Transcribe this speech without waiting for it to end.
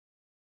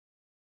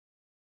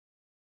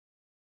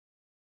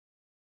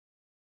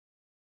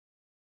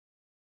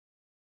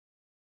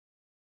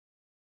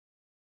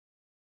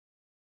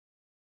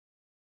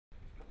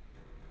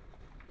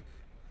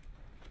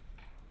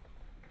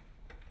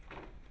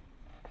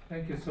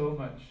Thank you so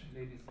much,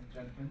 ladies and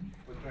gentlemen,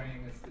 for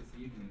joining us this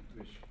evening,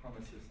 which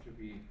promises to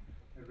be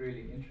a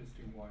really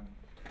interesting one.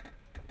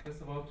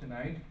 First of all,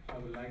 tonight, I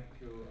would like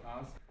to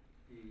ask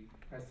the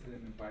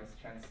President and Vice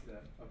Chancellor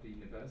of the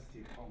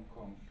University of Hong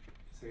Kong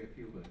to say a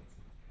few words.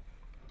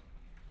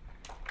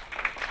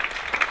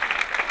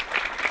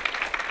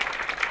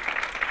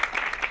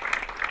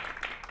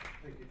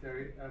 Thank you,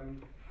 Terry.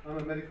 I'm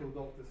a medical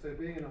doctor, so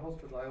being in a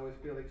hospital, I always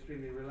feel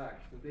extremely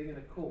relaxed. And being in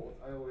a court,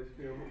 I always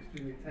feel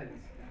extremely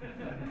tense.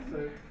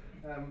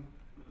 I'm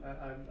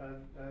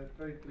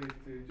very pleased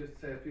to just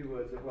say a few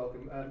words of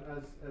welcome.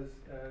 As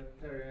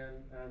Terry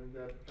and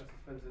Professor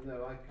Spencer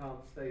know, I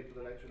can't stay for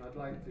the lecture, and I'd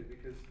like to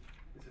because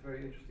it's a very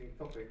interesting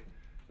topic.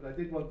 But I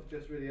did want to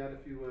just really add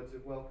a few words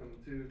of welcome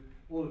to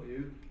all of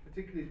you,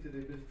 particularly to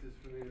the visitors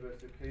from the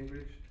University of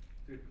Cambridge,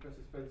 to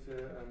Professor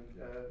Spencer and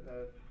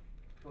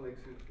colleagues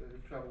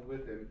who've travelled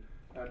with him.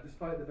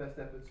 Despite the best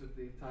efforts of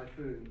the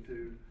typhoon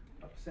to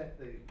upset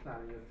the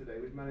planning of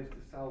today, we've managed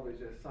to salvage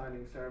a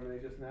signing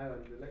ceremony just now,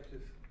 and the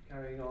lecture's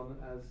carrying on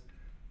as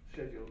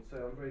scheduled.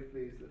 So I'm very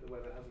pleased that the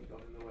weather hasn't got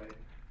in the way.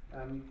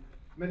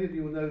 Many of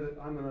you will know that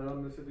I'm an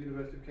alumnus of the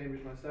University of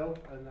Cambridge myself,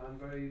 and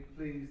I'm very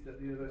pleased that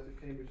the University of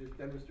Cambridge is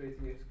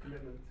demonstrating its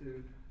commitment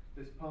to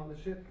this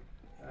partnership.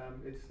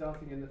 It's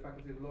starting in the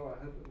Faculty of Law.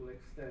 I hope it will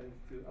extend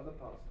to other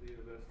parts of the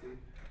university.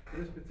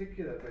 For this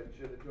particular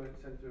venture, the Joint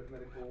Centre of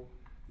Medical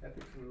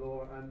Ethics and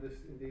Law, and this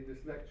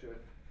lecture,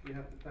 we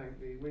have to thank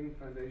the WYNG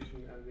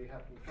Foundation and the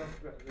Hatton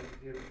Trust,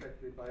 represented here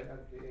respectively by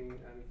Anthony Ng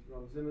and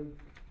Ron Zimmern,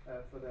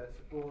 for their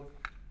support,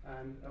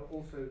 and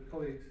also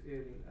colleagues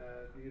in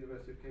the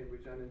University of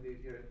Cambridge and indeed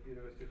here at the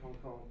University of Hong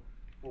Kong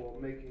for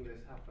making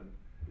this happen.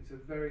 It's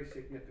a very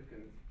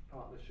significant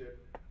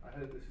partnership. I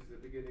hope this is the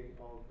beginning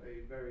of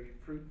a very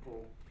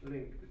fruitful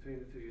link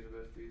between the two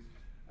universities,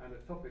 and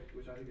a topic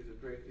which I think is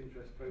of great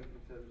interest both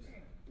in terms,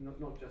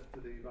 not just to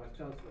the Vice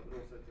Chancellor,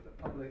 but also to the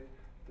public,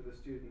 to the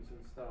students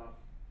and staff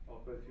of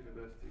both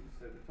universities.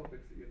 So the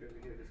topics that you're going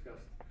to hear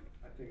discussed,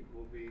 I think,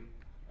 will be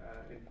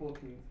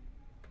important,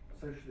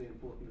 socially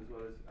important, as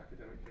well as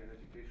academically and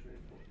educationally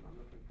important. I'm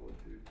looking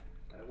forward to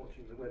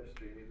watching the web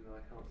stream, even though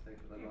I can't stay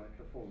for the live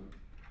performance.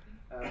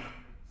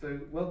 So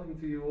welcome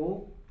to you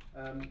all.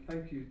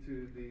 Thank you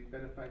to the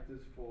benefactors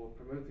for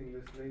promoting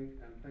this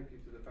link, and thank you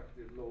to the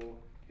Faculty of Law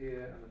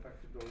here and the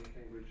Faculty of Law in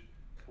Cambridge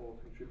for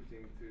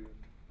contributing to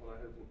what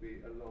I hope will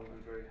be a long and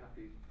very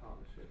happy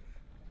partnership.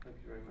 Thank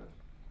you very much.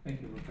 Thank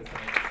you,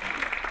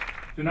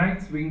 Professor.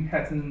 Tonight's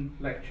WYNG-Hatton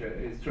Lecture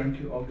is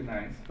jointly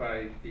organized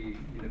by the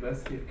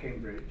University of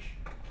Cambridge,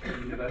 the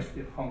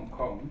University of Hong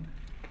Kong,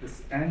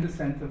 and the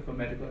Center for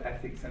Medical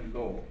Ethics and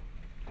Law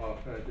of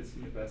this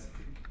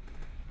university.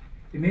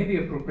 It may be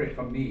appropriate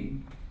for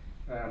me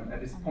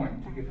at this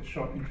point to give a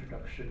short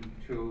introduction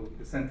to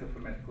the Center for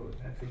Medical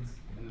Ethics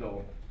and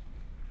Law.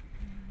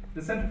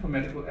 The Center for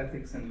Medical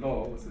Ethics and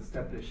Law was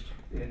established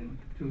in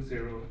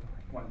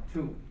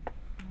 2012.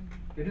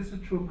 It is a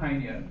true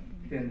pioneer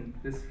in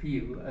this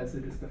field, as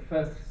it is the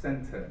first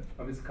center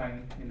of its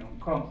kind in Hong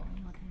Kong.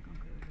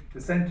 The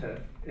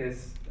center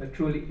is a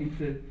truly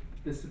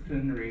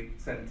interdisciplinary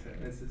center,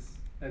 as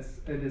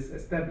it is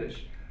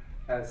established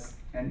as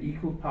an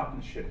equal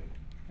partnership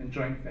and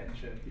joint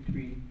venture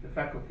between the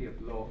Faculty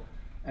of Law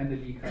and the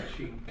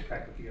𝐂𝐫𝐢𝐬𝐬𝐬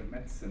Faculty of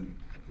Medicine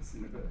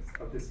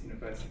of this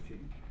university.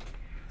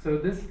 So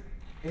this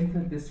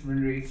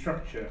interdisciplinary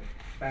structure,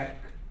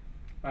 backed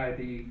by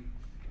the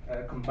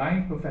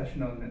combined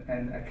professional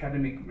and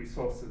academic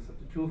resources of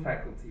the two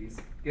faculties,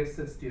 gives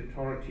us the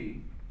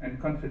authority and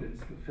confidence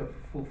to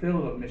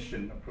fulfill our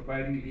mission of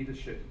providing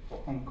leadership for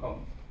Hong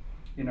Kong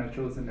in our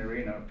chosen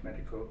arena of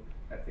medical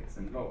ethics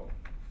and law.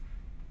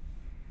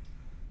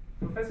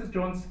 Professor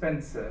John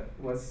Spencer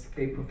was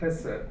a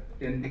professor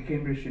in the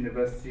Cambridge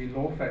University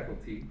Law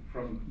Faculty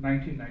from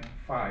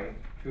 1995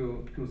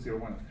 to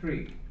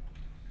 2013.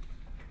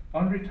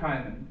 On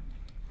retirement,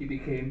 he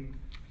became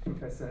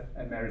Professor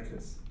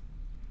Emeritus.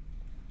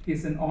 He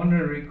is an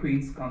honorary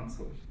Queen's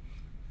Counsel.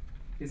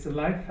 He is a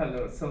Life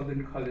Fellow at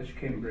Southern College,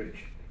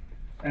 Cambridge,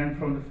 and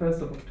from the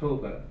 1st of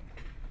October,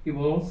 he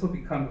will also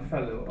become a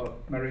Fellow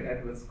of Mary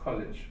Edwards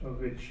College, of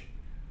which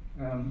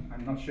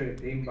I'm not sure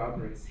if Dame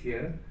Barbara is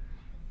here,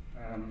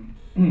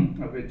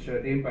 of which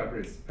Dame Barbara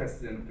is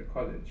President of the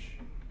college.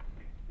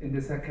 In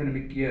this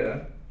academic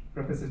year,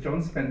 Professor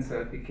John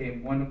Spencer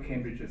became one of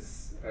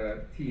Cambridge's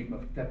team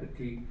of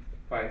Deputy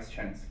Vice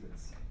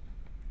Chancellors.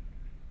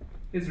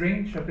 His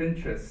range of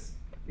interests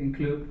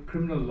include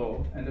criminal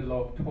law and the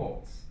law of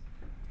torts,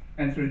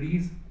 and through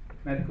these,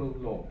 medical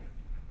law.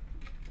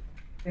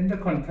 In the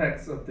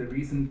context of the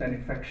recent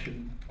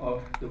benefaction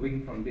of the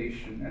WYNG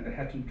Foundation and the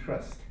Hatton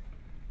Trust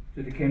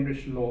to the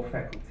Cambridge Law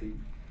Faculty,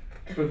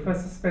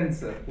 Professor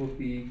Spencer will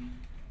be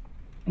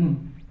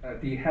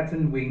the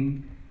Hatton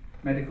WYNG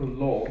Medical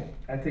Law,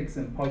 Ethics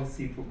and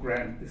Policy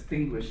Program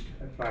Distinguished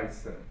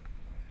Advisor,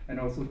 and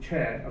also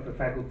Chair of the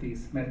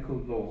faculty's Medical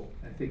Law,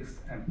 Ethics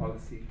and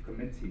Policy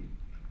Committee.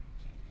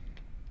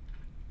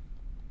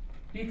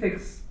 He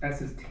takes as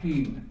his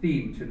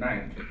theme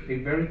tonight a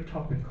very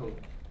topical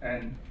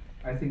and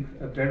I think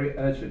a very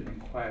urgent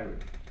inquiry.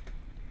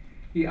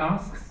 He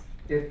asks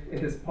if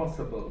it is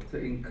possible to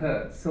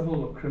incur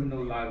civil or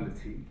criminal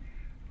liability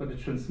for the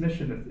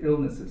transmission of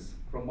illnesses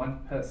from one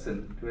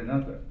person to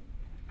another.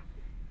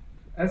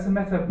 As a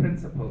matter of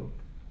principle,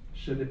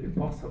 should it be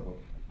possible?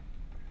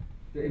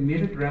 The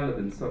immediate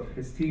relevance of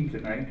his theme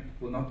tonight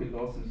will not be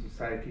lost in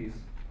society's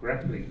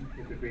grappling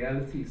with the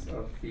realities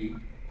of the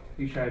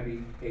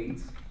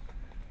HIV/AIDS,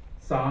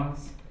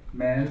 SARS,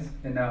 MERS,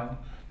 and now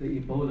the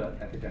Ebola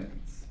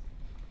epidemics.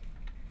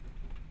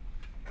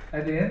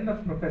 At the end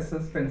of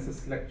Professor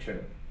Spencer's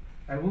lecture,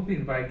 I will be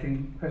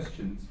inviting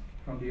questions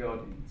from the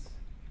audience.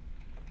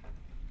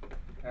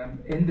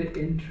 In the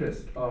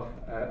interest of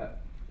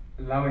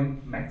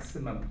allowing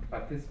maximum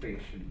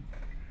participation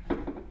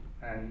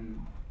and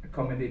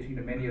accommodating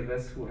the many of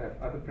us who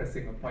have other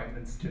pressing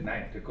appointments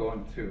tonight to go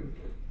on to,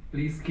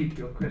 please keep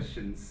your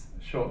questions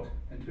short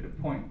and to the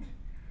point.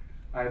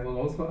 I will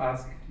also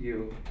ask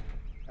you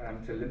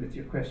to limit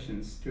your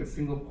questions to a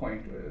single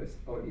point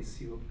or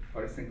issue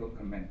or a single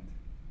comment.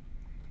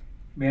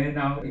 May I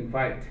now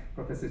invite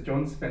Professor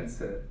John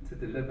Spencer to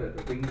deliver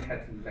the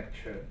WYNG-Hatton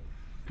Lecture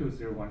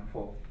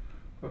 2014.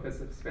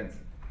 Professor Spencer.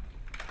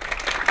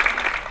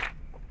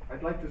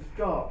 I'd like to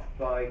start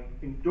by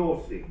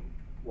endorsing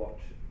what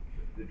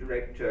the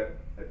director,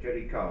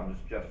 Jerry Khan,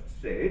 has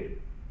just said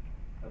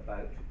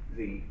about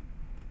the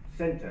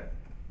centre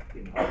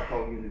in Hong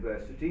Kong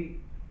University,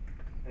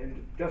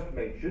 and just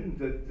mention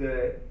that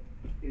there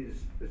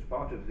is, as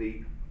part of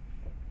the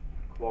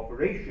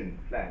cooperation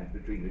plan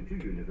between the two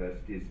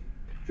universities,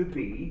 to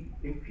be,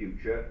 in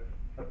future,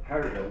 a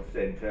parallel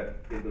centre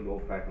in the law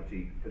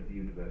faculty at the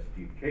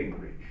University of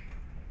Cambridge.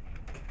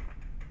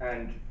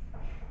 And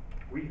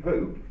we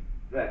hope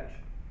that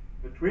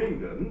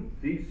between them,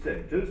 these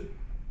centres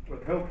will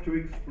help to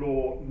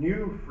explore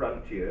new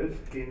frontiers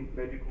in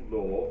medical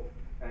law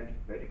and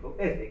medical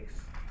ethics.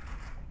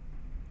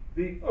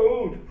 The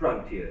old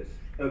frontiers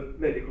of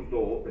medical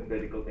law and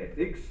medical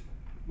ethics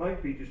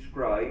might be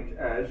described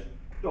as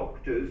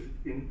doctors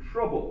in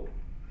trouble.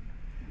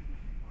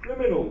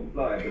 Criminal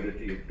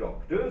liability of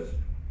doctors,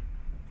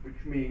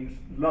 which means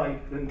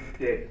life and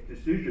death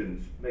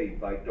decisions made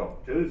by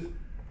doctors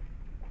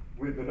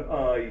with an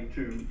eye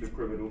to the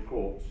criminal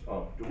courts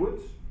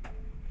afterwards.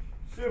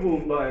 Civil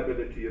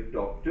liability of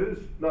doctors,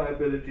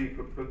 liability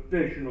for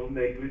professional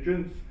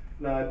negligence,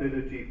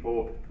 liability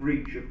for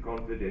breach of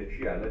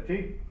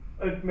confidentiality,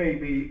 and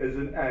maybe as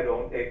an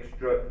add-on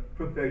extra,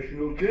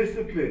 professional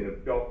discipline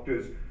of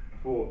doctors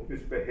for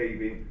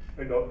misbehaving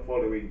and not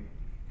following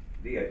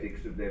the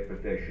ethics of their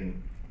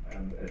profession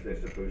as they're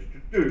supposed to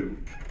do.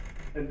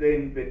 And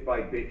then, bit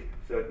by bit,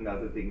 certain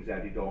other things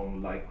added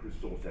on, like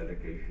resource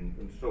allocation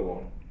and so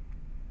on.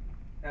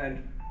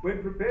 And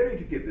when preparing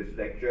to give this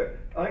lecture,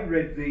 I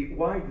read the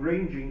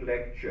wide-ranging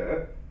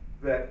lecture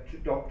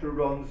that Dr.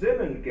 Ron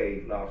Zeman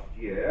gave last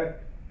year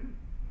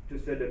to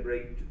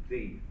celebrate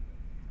the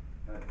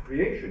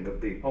creation of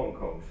the Hong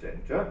Kong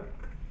Centre,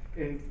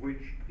 in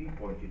which he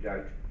pointed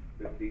out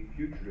that the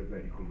future of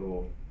medical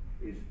law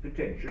is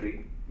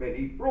potentially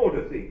many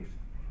broader things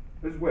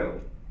as well.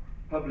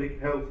 Public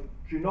health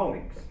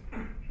genomics,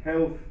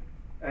 health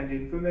and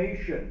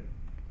information,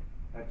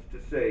 that's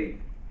to say,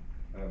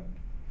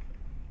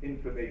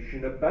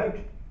 information about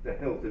the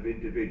health of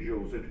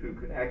individuals and who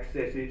can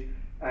access it,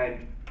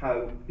 and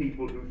how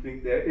people who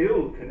think they're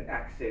ill can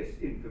access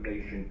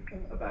information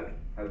about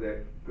how they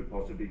could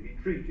possibly be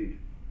treated,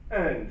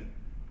 and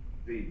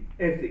the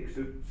ethics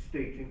of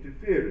state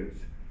interference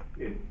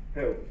in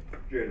health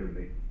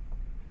generally.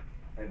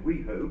 And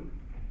we hope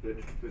that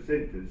the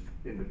centres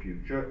in the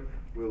future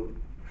will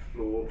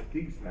explore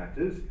these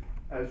matters,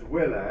 as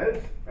well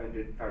as, and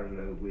in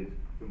parallel with,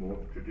 the more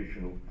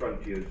traditional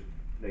frontiers,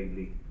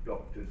 namely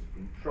doctors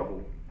in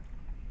trouble.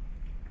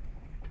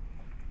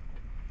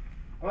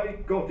 I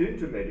got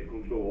into medical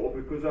law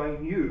because I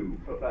knew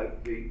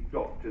about the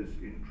doctors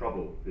in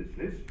trouble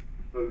business,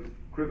 both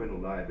criminal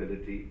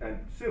liability and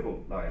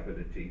civil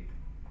liability.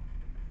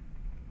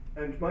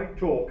 And my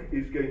talk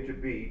is going to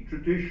be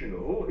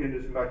traditional in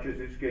as much as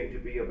it's going to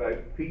be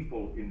about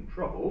people in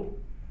trouble,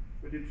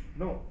 but it's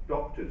not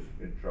doctors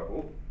in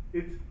trouble,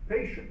 it's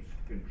patients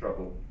in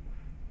trouble.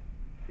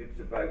 It's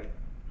about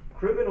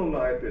criminal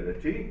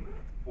liability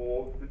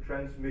for the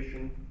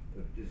transmission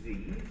of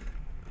disease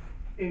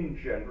in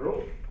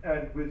general,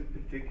 and with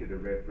particular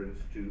reference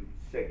to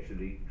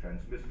sexually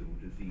transmissible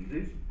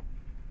diseases,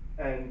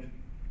 and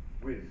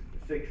with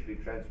sexually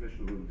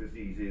transmissible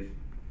diseases,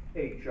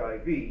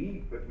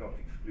 HIV, but not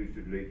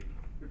exclusively,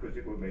 because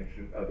it will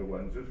mention other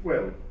ones as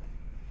well.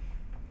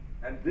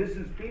 And this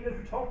has been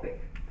a topic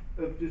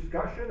of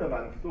discussion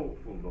among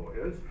thoughtful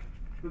lawyers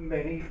for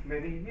many,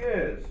 many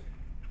years.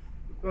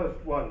 The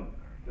first one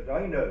that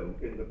I know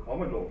in the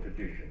common law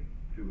tradition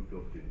to have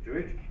looked into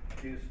it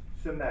is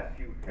Sir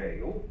Matthew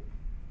Hale,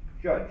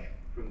 judge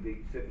from the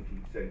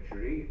 17th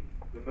century,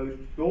 the most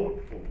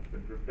thoughtful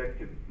and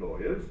reflective of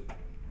lawyers,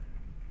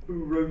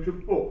 who wrote a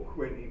book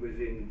when he was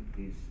in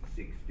his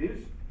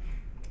 60s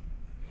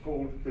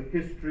called The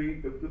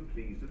History of the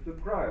Pleas of the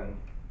Crown.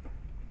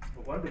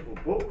 A wonderful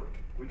book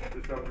which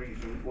for some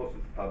reason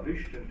wasn't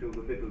published until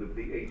the middle of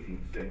the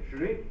 18th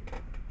century.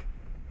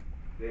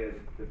 There's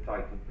the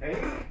title page,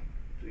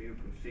 so you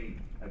can see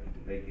I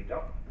didn't make it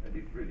up, and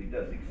it really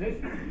does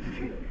exist.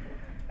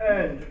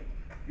 And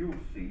you'll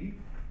see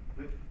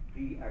that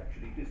he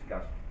actually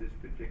discussed this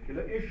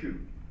particular issue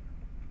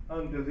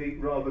under the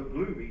rather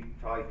gloomy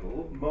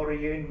title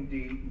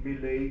Moriendi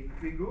Mille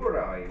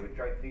Figurae, which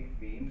I think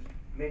means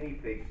many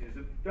faces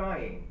of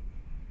dying.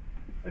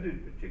 And in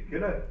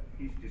particular,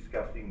 he's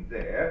discussing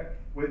there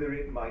whether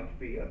it might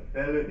be a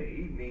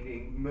felony,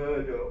 meaning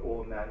murder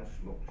or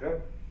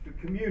manslaughter, to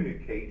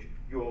communicate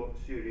your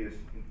serious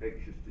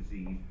infectious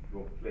disease,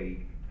 your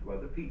plague, to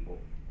other people.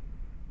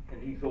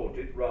 And he thought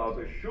it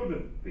rather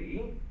shouldn't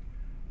be,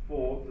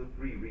 for the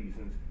three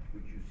reasons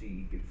which you see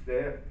he gives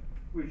there,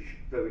 which,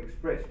 though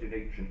expressed in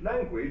ancient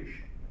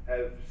language,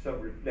 have some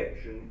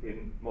reflection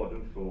in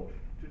modern thought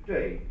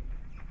today.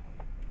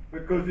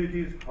 Because it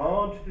is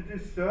hard to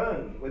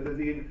discern whether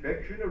the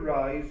infection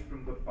arises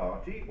from the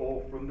party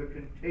or from the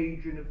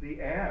contagion of the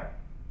air.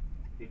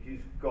 It is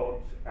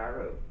God's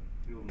arrow,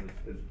 illness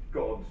as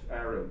God's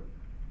arrow.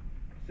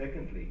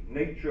 Secondly,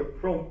 nature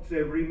prompts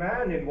every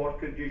man in what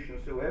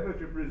condition soever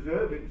to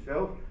preserve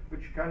himself,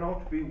 which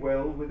cannot be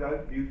well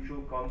without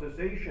mutual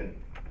conversation.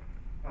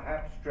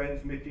 Perhaps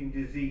transmitting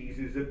disease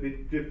is a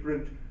bit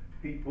different.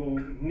 People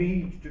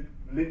need to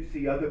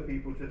see other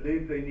people to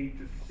live, they need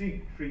to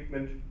seek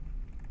treatment.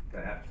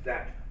 Perhaps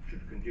that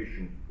should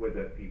condition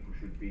whether people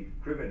should be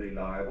criminally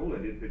liable,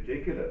 and in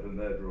particular for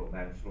murder or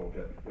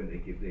manslaughter, when they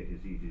give their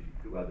diseases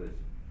to others.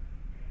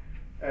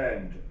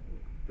 And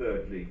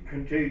thirdly,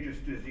 contagious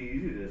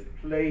diseases as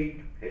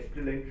plague,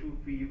 pestilential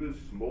fevers,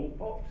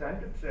 smallpox,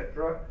 and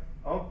etc.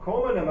 are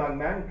common among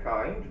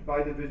mankind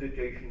by the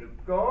visitation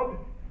of God,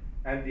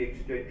 and the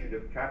extension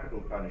of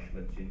capital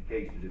punishments in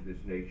cases of this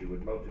nature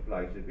would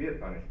multiply severe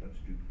punishments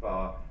too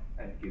far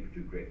and give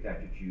too great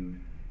latitude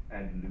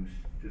and loose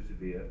to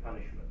severe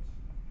punishments.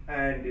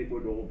 And it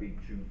would all be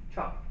too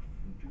tough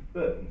and too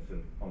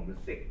burdensome on the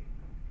sick.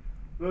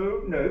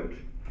 Though, note,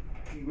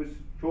 he was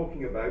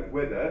talking about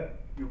whether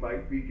you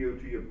might be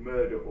guilty of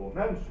murder or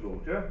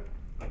manslaughter.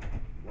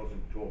 He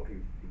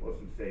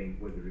wasn't saying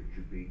whether it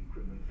should be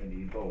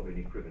involve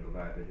any criminal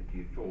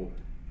liability at all.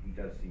 He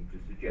does seem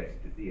to suggest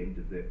at the end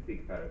of the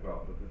big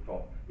paragraph at the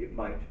top, it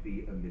might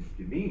be a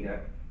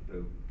misdemeanor,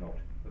 though not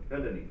a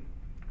felony.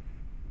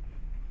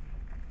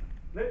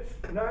 Let's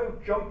now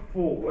jump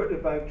forward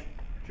about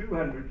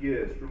 200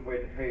 years from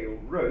when Hale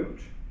wrote,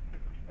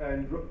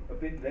 and a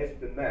bit less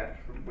than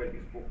that from when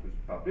his book was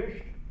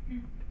published,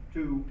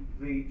 to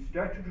the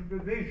statutory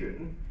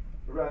provision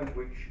around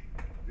which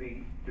the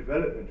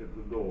development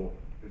of the law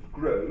has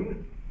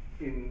grown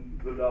in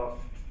the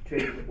last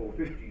 10 or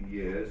 15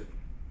 years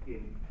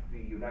in the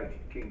United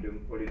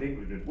Kingdom, or in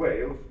England and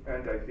Wales,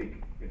 and I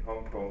think in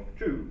Hong Kong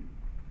too.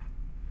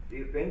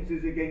 The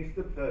Offences Against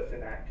the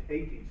Person Act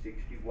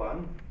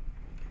 1861,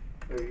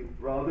 a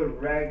rather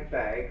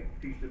rag-bag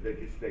piece of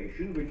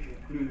legislation which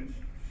includes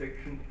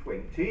section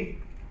 20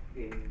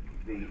 in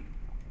the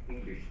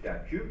English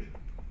statute.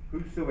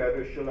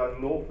 Whosoever shall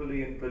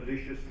unlawfully and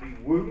maliciously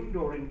wound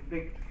or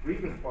inflict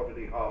grievous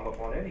bodily harm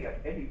upon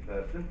any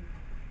person,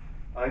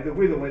 either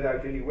with or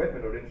without any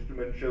weapon or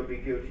instrument, shall be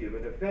guilty of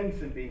an offence,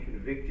 and being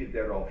convicted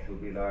thereof shall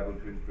be liable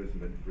to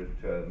imprisonment for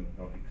a term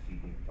not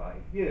exceeding 5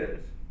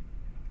 years.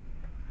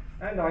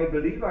 And I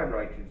believe I'm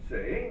right in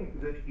saying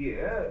that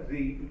here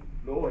the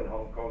law in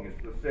Hong Kong is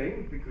the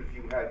same, because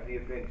you have the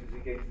Offences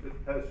Against the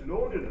Person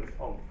Ordinance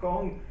Hong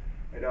Kong,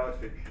 and our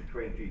section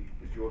 20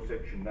 is your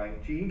section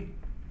 19,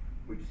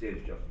 which says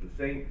just the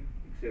same,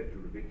 except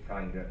you're a bit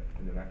kinder,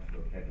 and the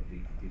maximum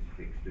penalty is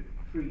fixed at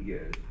 3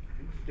 years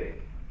instead.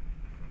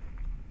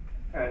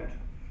 And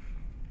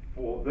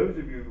for those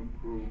of you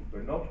who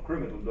are not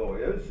criminal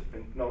lawyers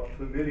and not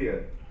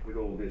familiar with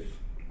all this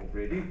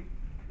already,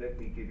 let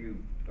me give you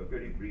a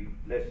very brief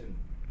lesson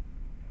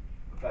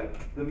about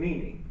the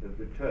meaning of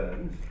the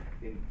terms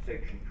in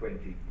section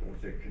 20 or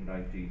section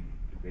 19,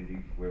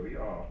 depending where we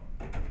are.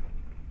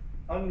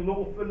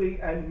 Unlawfully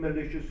and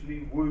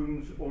maliciously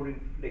wounds or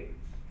inflicts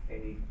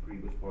any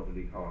grievous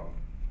bodily harm.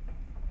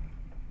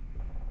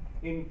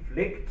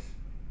 Inflicts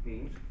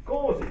means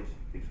causes.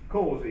 It's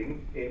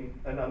causing in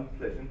an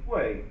unpleasant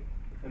way,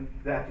 and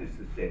that is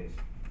the sense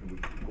in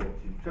which the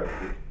courts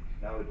interpret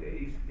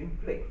nowadays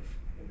inflicts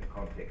in the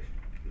context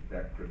of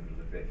that criminal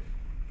offence.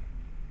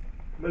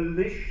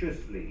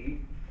 Maliciously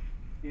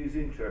is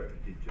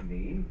interpreted to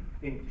mean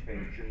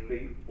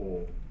intentionally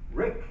or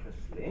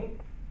recklessly,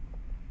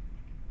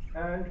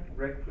 and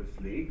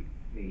recklessly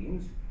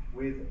means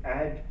with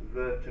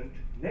advertent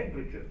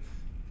negligence.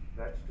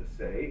 That's to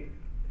say,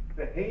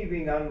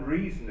 behaving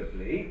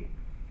unreasonably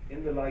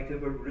in the light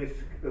of a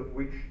risk of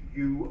which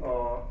you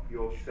are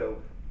yourself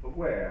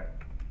aware.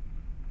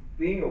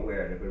 Being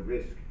aware of a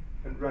risk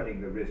and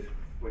running the risk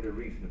when a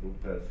reasonable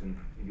person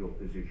in your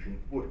position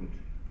wouldn't.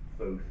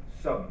 Both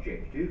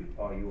subjective,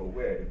 are you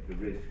aware of the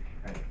risk,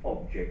 and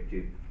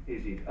objective,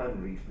 is it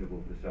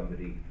unreasonable for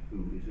somebody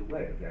who is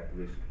aware of that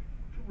risk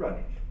to run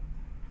it.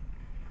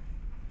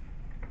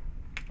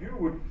 you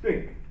would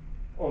think,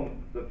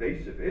 on the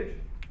face of it,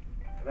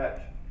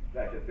 that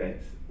that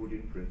offence would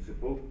in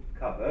principle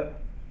cover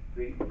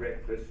the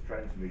reckless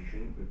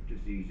transmission of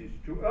diseases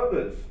to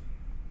others.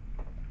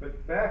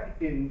 But back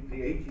in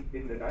the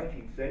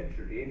 19th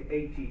century, in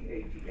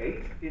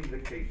 1888, in the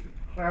case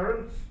of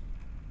Clarence,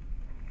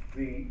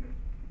 the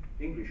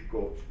English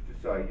courts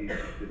decided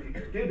that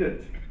it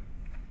didn't.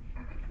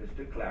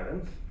 Mr.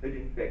 Clarence had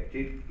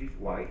infected his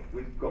wife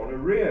with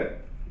gonorrhea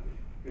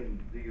in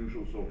the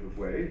usual sort of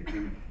way,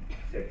 through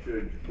sexual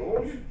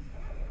intercourse,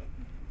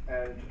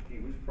 and he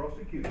was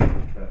prosecuted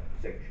for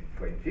Section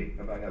 20,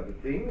 among other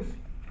things,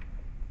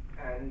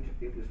 and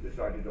it was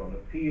decided on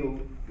appeal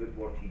that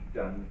what he'd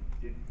done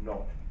did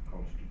not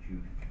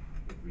constitute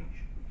a breach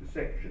of the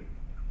section.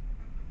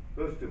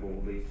 First of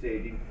all, they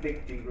said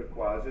inflicting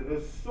requires an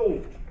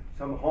assault,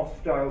 some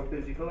hostile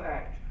physical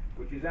act,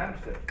 which is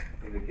absent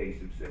in the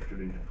case of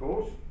sexual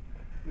intercourse.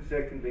 And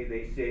secondly,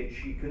 they said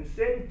she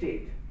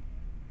consented.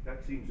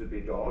 That seems a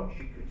bit odd.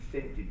 She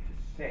consented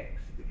to sex,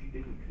 but she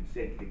didn't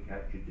consent to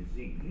catch a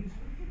disease.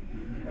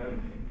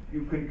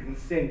 You can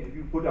consent, if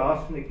you put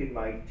arsenic in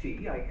my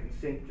tea, I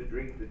consent to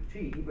drink the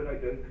tea, but I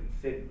don't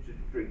consent to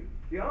drink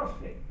the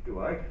arsenic, do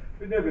I?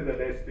 But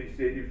nevertheless, they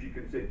said if she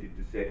consented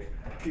to sex,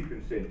 she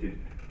consented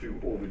to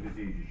all the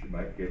diseases she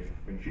might get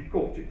when she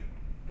caught it.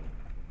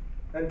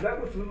 And that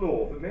was the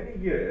law for many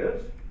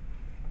years,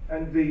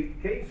 and the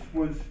case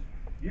was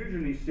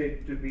usually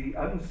said to be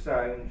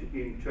unsound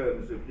in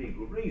terms of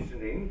legal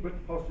reasoning, but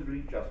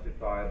possibly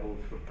justifiable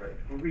for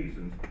practical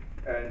reasons.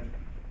 And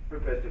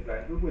Professor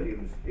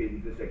Glanville-Williams,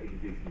 in the second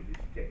edition of his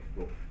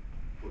textbook,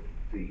 put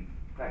the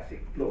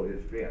classic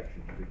lawyer's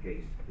reaction to the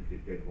case as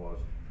it then was,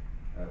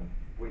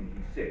 when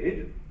he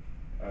said,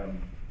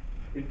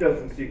 it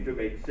doesn't seem to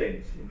make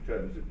sense in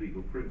terms of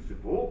legal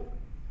principle.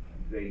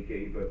 They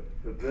gave a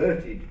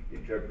perverted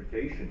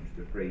interpretation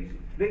to the phrase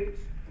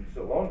inflicts and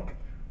so on,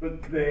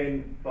 but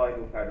then,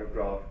 final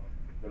paragraph,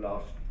 the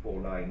last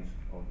 4 lines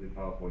of the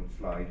PowerPoint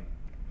slide,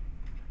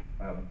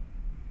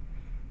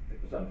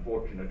 it was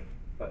unfortunate,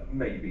 but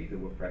maybe there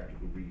were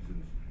practical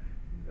reasons.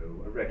 You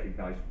know, a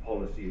recognised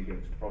policy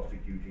against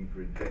prosecuting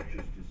for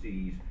infectious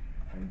disease,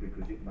 and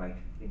because it might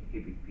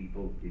inhibit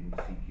people in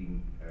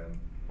seeking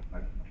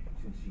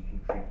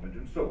treatment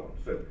and so on.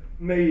 So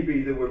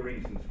maybe there were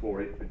reasons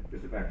for it, but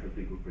as a matter of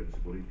legal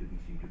principle, it didn't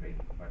seem to make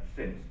much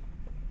sense.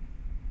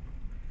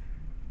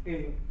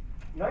 In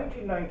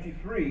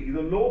 1993,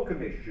 the Law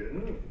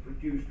Commission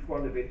produced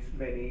one of its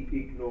many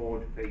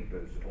ignored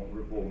papers on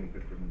reforming the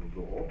criminal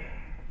law,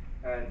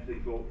 and they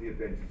thought the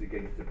Offences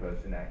Against the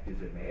Person Act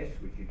is a mess,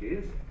 which it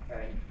is,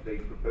 and they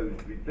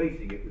proposed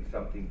replacing it with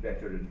something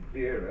better and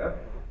clearer,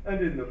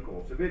 and in the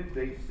course of it,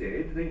 they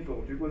said they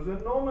thought it was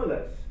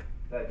anomalous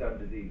that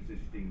under the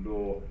existing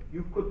law,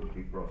 you couldn't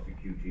be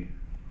prosecuted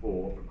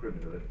for a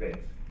criminal offence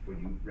when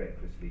you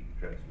recklessly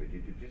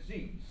transmitted a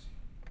disease.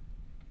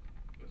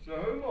 The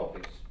Home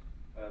Office,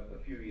 a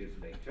few years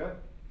later,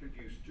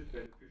 produced an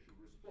official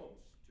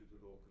response to the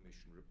Law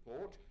Commission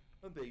report,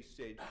 and they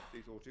said they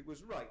thought it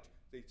was right.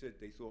 They said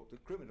they thought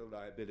that criminal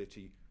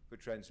liability for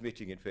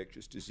transmitting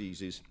infectious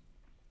diseases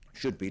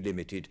should be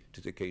limited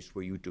to the case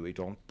where you do it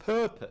on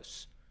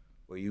purpose,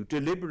 where you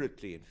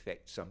deliberately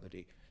infect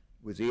somebody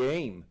with the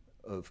aim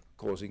of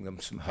causing them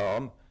some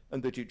harm,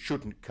 and that it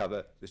shouldn't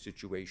cover the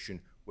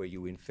situation where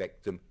you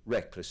infect them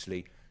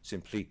recklessly,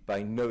 simply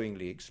by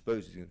knowingly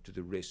exposing them to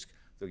the risk,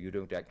 though you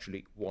don't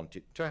actually want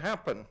it to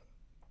happen.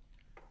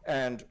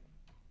 And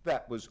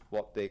that was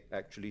what they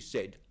actually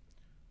said.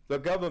 The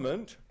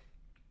government,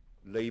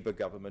 Labour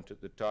government at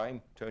the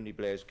time, Tony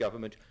Blair's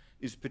government,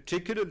 is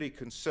particularly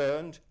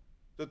concerned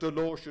that the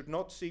law should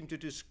not seem to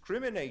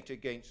discriminate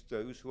against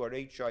those who are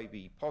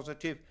HIV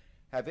positive,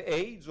 have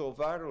AIDS or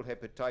viral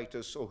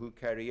hepatitis, or who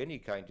carry any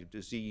kind of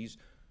disease,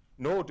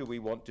 nor do we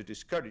want to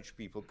discourage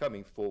people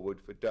coming forward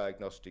for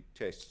diagnostic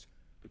tests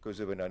because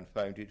of an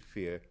unfounded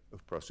fear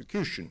of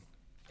prosecution.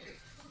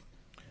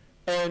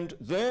 And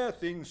there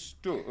things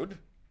stood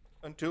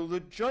until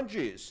the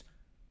judges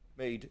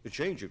made a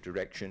change of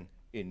direction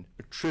in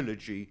a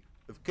trilogy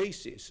of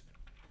cases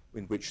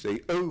in which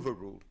they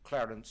overruled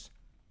Clarence.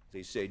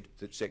 They said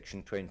that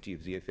Section 20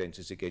 of the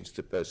Offences Against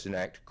the Person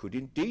Act could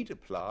indeed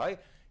apply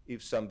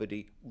if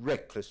somebody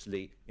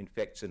recklessly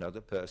infects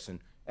another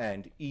person,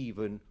 and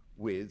even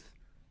with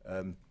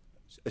a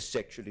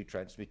sexually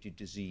transmitted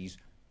disease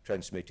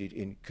transmitted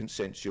in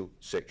consensual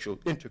sexual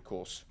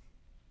intercourse.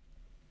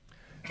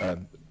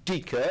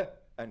 𝐂𝐫𝐤𝐦𝐢𝐬𝐢𝐧𝐚𝐥𝐢𝐬𝐢𝐬𝐢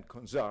and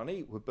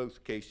Konzani were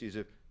both cases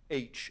of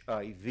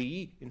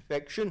HIV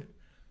infection,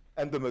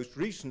 and the most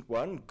recent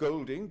one,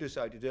 Golding,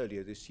 decided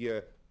earlier this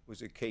year,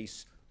 was a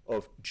case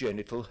of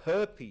genital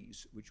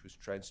herpes, which was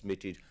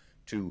transmitted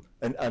to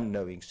an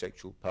unknowing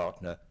sexual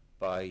partner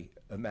by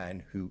a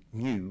man who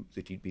knew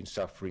that he'd been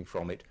suffering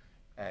from it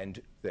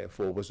and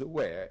therefore was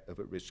aware of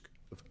a risk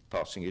of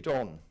passing it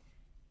on.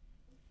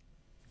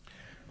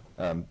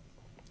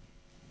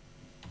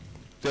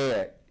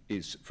 There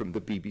is from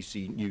the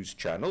BBC News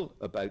Channel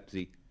about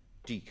the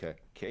𝐂𝐫𝐤𝐦𝐢𝐬𝐢𝐧𝐚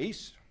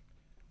case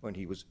when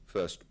he was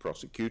first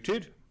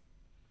prosecuted,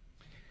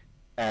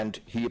 and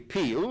he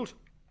appealed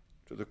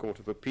to the Court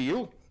of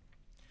Appeal,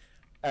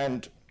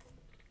 and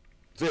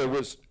there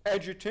was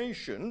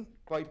agitation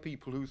by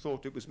people who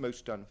thought it was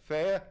most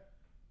unfair,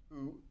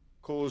 who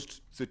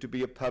caused there to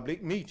be a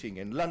public meeting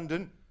in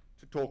London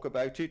to talk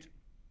about it.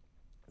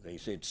 They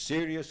said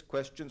serious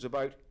questions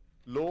about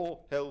law,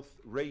 health,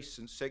 race,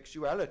 and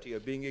sexuality are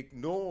being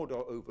ignored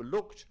or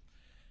overlooked,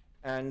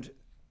 and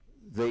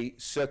they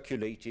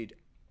circulated,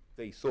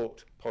 they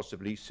thought,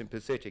 possibly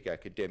sympathetic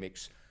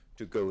academics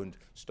to go and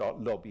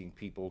start lobbying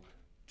people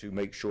to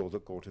make sure the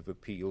Court of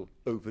Appeal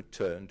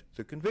overturned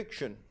the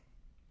conviction.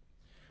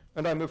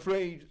 And I'm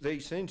afraid they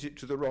sent it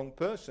to the wrong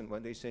person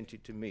when they sent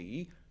it to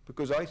me,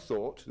 because I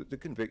thought that the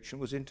conviction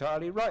was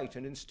entirely right.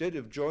 And instead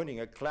of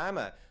joining a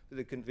clamour for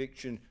the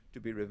conviction to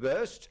be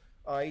reversed,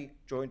 I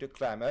joined a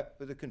clamour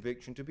for the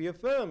conviction to be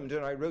affirmed.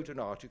 And I wrote an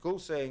article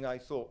saying I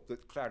thought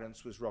that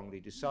Clarence was wrongly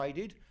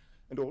decided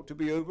and ought to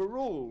be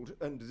overruled.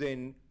 And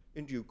then,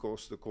 in due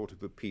course, the Court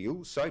of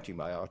Appeal, citing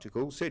my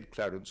article, said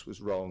Clarence was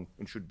wrong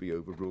and should be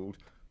overruled.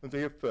 And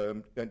they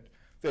affirmed, and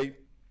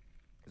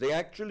they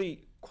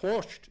actually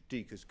quashed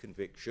Deaker's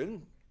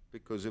conviction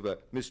because of a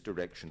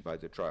misdirection by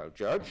the trial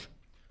judge,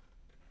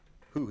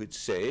 who had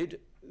said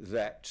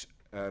that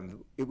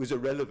it was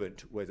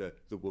irrelevant whether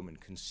the woman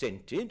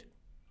consented,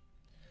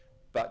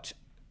 but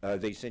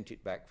they sent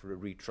it back for a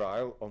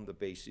retrial on the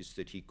basis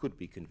that he could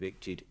be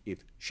convicted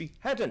if she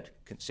hadn't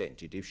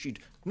consented, if she'd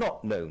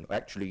not known,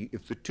 actually,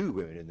 if the two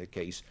women in the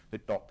case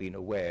had not been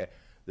aware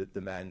that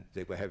the man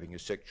they were having a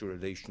sexual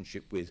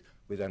relationship with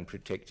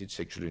unprotected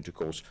sexual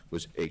intercourse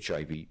was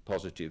HIV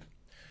positive.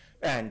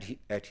 And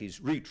at his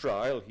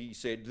retrial, he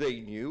said they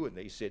knew, and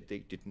they said they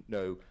didn't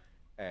know,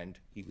 and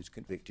he was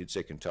convicted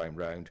second time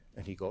round,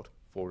 and he got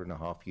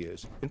 4.5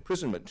 years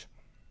imprisonment.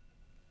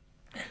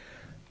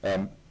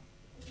 The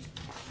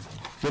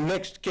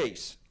next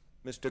case,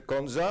 Mr.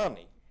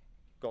 Gonzani,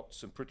 got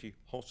some pretty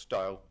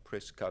hostile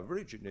press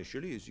coverage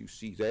initially, as you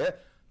see there.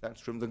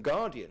 That's from The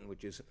Guardian,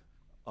 which is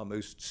our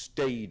most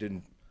staid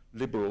and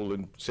liberal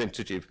and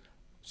sensitive,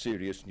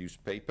 serious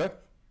newspaper.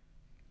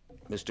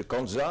 Mr.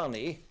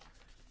 Gonzani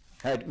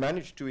had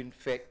managed to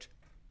infect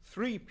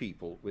 3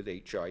 people with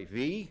HIV,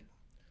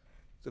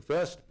 the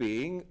first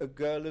being a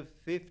girl of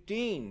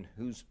 15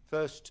 whose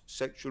first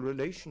sexual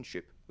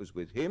relationship was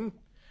with him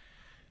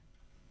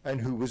and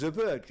who was a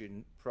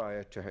virgin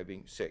prior to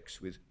having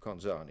sex with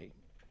Gonzani.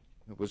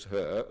 It was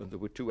her, and there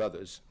were 2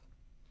 others.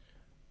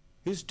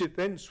 His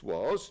defense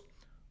was,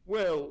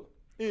 well,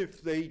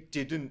 if they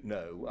didn't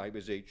know I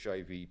was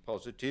HIV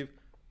positive,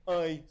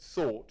 I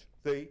thought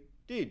they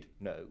did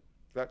know.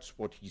 That's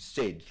what he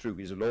said through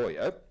his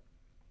lawyer.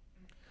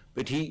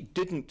 But he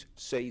didn't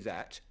say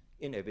that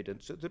in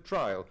evidence at the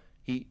trial.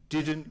 He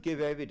didn't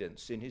give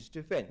evidence in his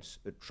defense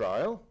at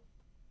trial,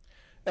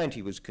 and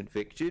he was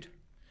convicted,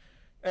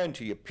 and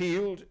he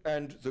appealed,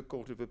 and the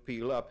Court of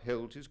Appeal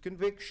upheld his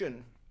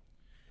conviction.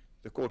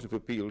 The Court of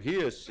Appeal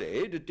here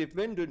said a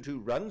defendant who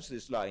runs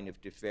this line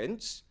of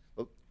defense,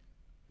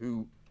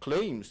 who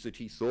claims that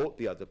he thought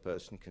the other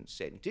person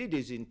consented,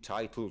 is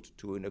entitled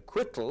to an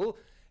acquittal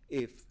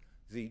if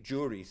the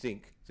jury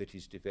think that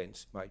his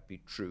defense might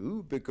be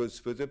true, because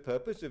for the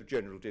purpose of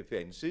general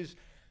defenses,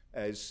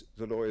 as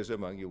the lawyers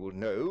among you will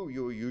know,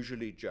 you're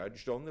usually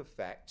judged on the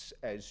facts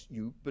as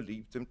you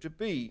believe them to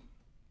be.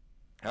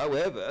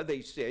 However,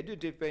 they said a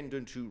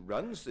defendant who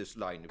runs this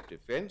line of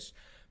defense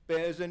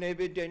bears an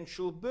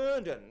evidential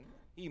burden.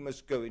 He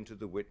must go into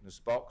the witness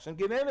box and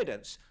give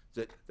evidence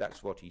that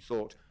that's what he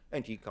thought,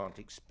 and he can't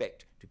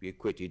expect to be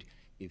acquitted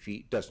if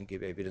he doesn't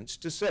give evidence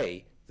to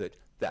say that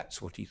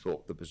that's what he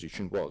thought the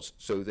position was.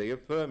 So they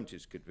affirmed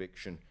his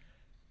conviction,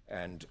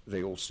 and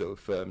they also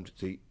affirmed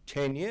the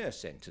 10-year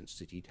sentence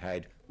that he'd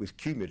had with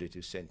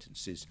cumulative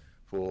sentences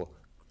for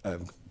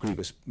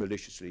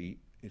maliciously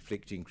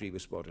inflicting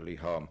grievous bodily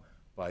harm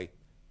by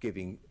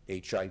giving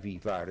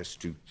HIV virus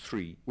to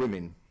 3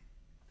 women.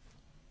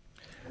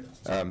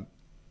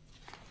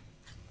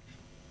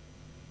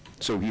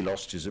 So he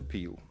lost his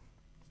appeal.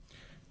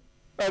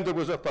 And there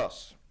was a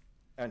fuss,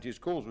 and his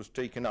cause was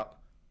taken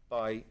up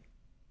by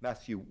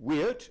Matthew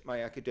Weart,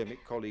 my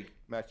academic colleague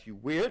Matthew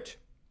Weart,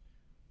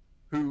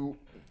 who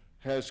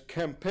has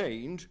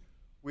campaigned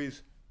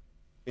with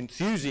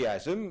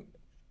enthusiasm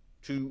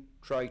to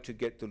try to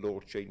get the law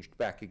changed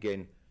back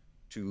again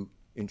to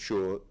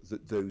ensure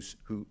that those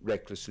who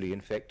recklessly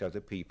infect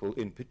other people,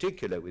 in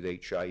particular with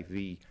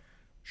HIV,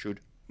 should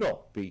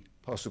not be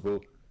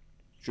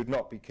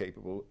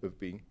capable of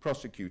being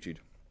prosecuted.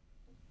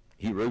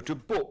 He wrote a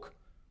book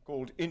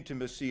called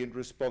Intimacy and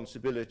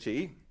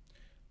Responsibility.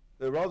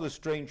 The rather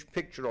strange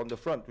picture on the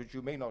front, which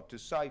you may not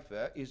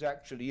decipher, is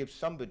actually of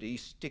somebody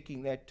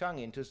sticking their tongue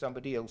into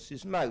somebody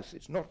else's mouth.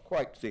 It's not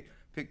quite the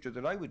picture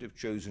that I would have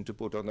chosen to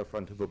put on the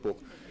front of a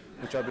book,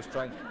 which I was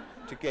trying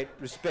to get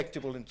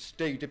respectable and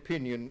staid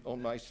opinion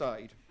on my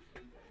side.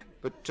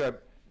 But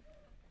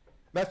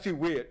Matthew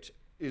Weart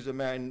is a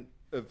man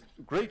of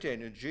great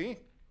energy.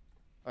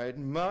 I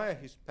admire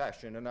his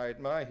passion, and I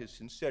admire his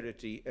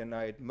sincerity, and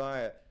I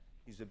admire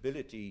his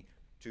ability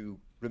to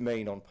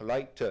remain on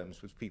polite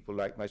terms with people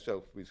like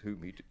myself with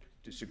whom he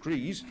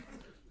disagrees.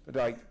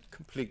 But I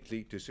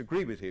completely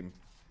disagree with him.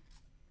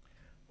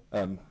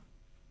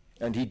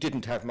 And he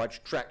didn't have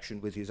much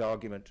traction with his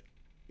argument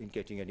in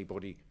getting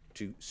anybody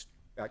to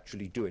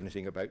actually do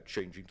anything about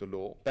changing the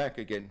law back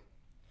again.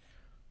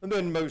 And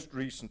then most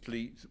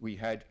recently we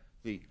had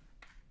the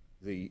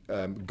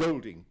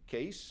Golding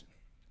case.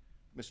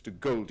 Mr.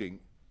 Golding,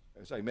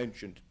 as I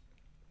mentioned,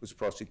 was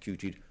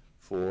prosecuted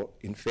for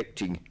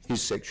infecting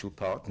his sexual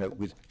partner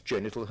with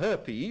genital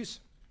herpes,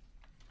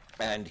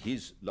 and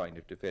his line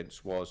of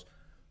defense was,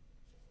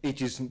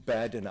 it isn't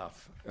bad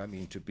enough,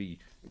 to be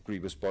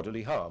grievous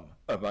bodily harm,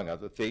 among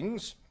other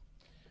things.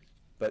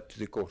 But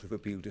the Court of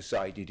Appeal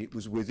decided it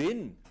was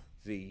within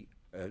the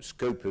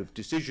scope of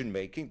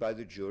decision-making by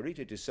the jury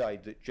to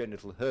decide that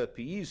genital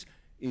herpes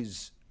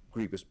is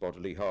grievous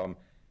bodily harm,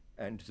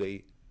 and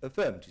they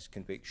affirmed his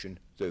conviction,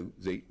 though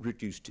they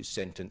reduced his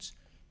sentence.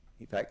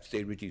 In fact,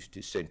 they reduced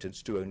his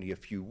sentence to only a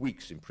few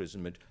weeks'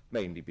 imprisonment,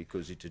 mainly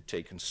because it had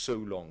taken so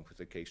long for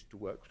the case to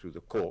work through the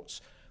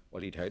courts,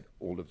 while he'd had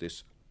all of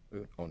this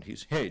on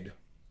his head.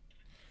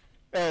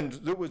 And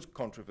there was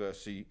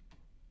controversy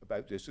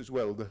about this as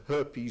well. The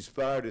Herpes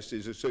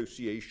Viruses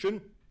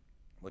Association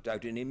put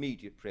out an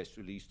immediate press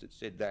release that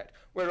said that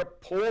we're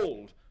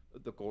appalled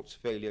at the court's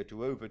failure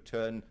to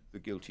overturn the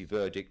guilty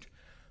verdict.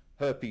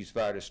 Herpes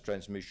virus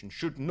transmission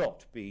should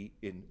not be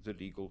in the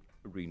legal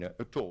arena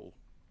at all.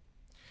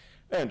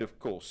 And of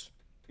course,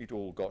 it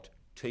all got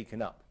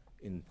taken up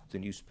in the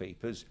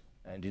newspapers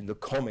and in the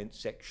comment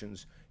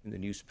sections in the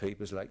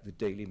newspapers like the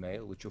Daily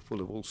Mail, which are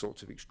full of all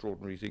sorts of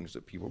extraordinary things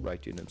that people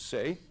write in and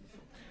say.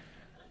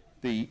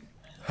 The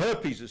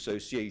Herpes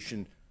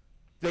Association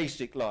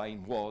basic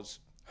line was,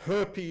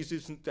 herpes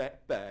isn't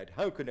that bad.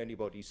 How can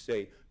anybody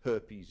say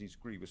herpes is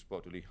grievous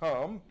bodily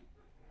harm?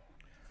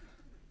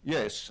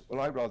 Yes,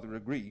 well, I rather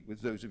agree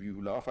with those of you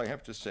who laugh, I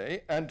have to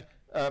say. And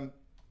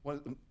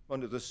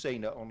one of the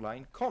saner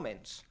online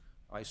comments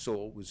I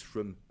saw was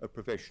from a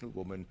professional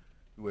woman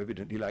who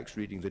evidently likes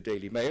reading the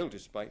Daily Mail,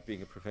 despite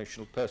being a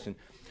professional person.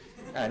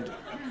 And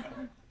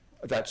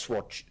that's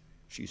what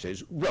she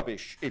says,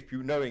 rubbish. If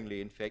you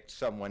knowingly infect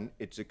someone,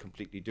 it's a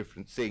completely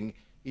different thing.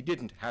 He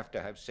didn't have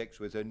to have sex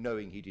with her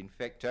knowing he'd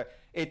infect her.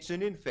 It's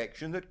an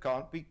infection that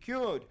can't be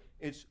cured.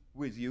 It's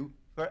with you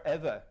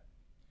forever.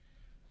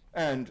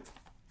 And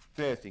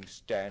there things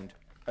stand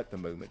at the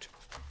moment.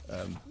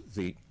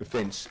 The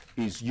offence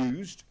is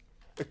used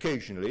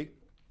occasionally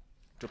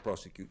to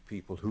prosecute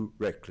people who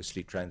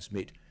recklessly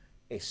transmit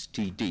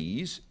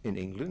STDs in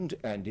England,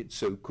 and it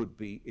so could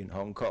be in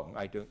Hong Kong.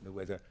 I don't know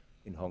whether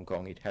in Hong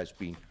Kong it has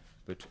been,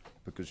 but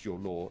because your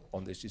law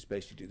on this is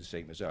basically the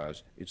same as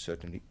ours, it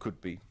certainly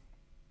could be.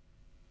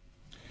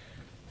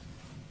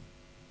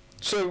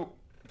 So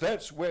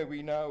that's where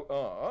we now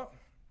are.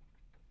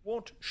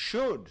 What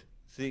should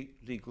the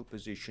legal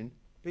position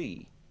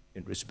be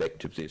in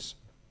respect of this?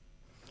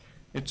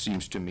 It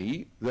seems to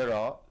me there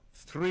are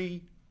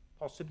three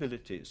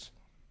possibilities.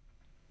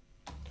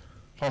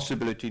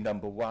 Possibility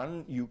number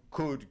one, you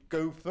could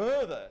go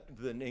further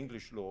than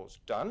English law's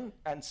done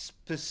and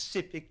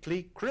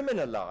specifically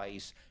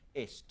criminalise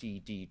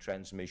STD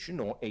transmission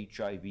or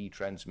HIV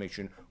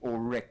transmission or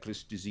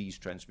reckless disease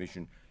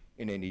transmission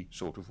in any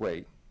sort of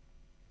way.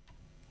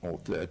 Or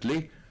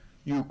thirdly,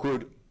 you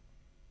could,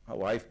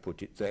 how I've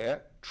put it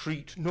there,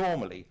 treat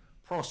normally,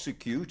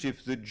 prosecute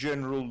if the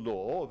general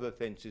law of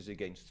offences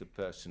against the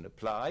person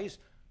applies,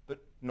 but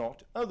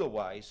not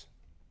otherwise.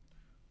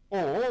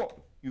 Or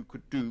you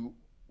could do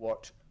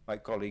what my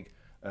colleague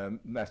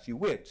Matthew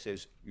Witt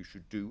says you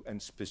should do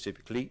and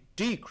specifically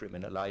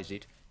decriminalise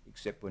it,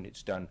 except when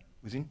it's done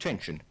with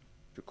intention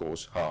to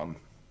cause harm.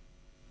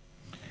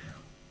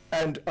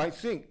 And I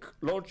think,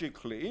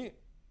 logically,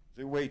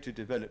 the way to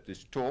develop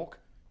this talk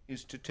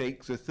is to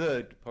take the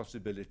third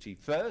possibility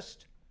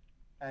first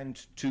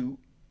and to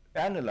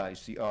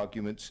analyse the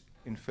arguments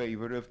in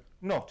favour of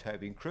not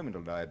having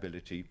criminal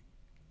liability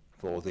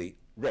for the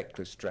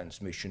reckless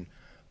transmission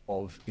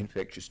of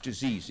infectious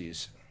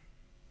diseases.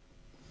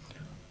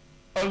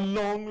 A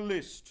long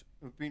list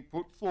have been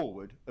put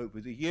forward over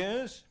the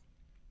years.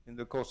 In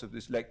the course of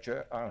this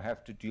lecture, I'll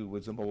have to deal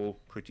with them all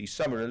pretty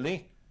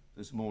summarily.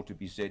 There's more to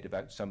be said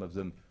about some of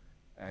them,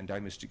 and I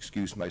must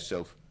excuse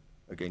myself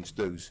against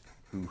those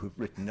who have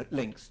written at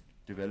length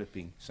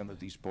developing some of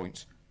these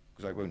points,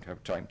 because I won't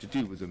have time to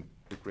deal with them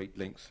at great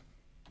length.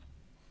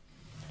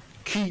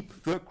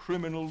 Keep the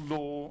criminal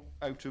law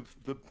out of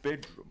the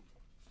bedroom.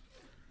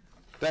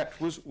 That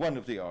was one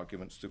of the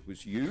arguments that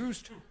was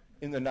used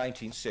in the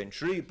 19th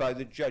century by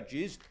the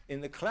judges. In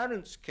the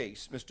Clarence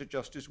case, Mr.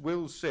 Justice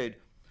Wills said,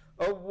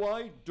 "A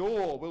wide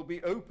door will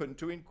be open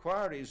to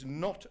inquiries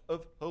not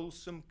of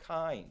wholesome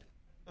kind."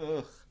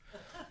 Ugh.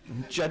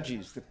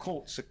 Judges, the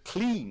courts are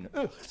clean.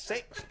 Ugh,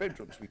 sex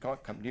bedrooms, we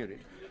can't come near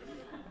it.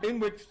 In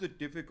which the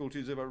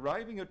difficulties of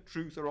arriving at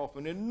truth are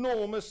often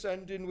enormous,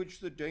 and in which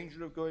the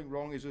danger of going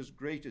wrong is as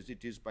great as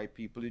it is by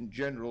people in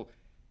general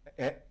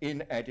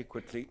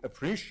inadequately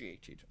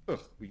appreciated.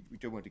 Ugh, we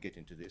don't want to get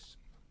into this.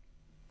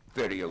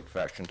 Very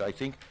old-fashioned, I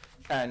think,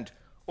 and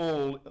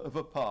all of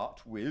a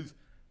part with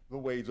the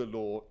way the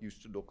law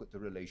used to look at the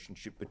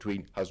relationship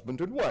between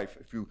husband and wife.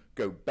 If you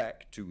go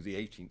back to the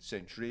 18th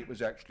century, it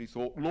was actually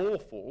thought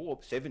lawful, or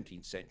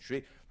 17th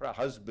century, for a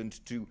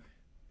husband to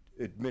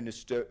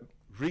administer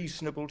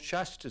reasonable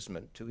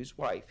chastisement to his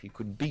wife. He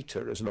could beat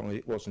her as long as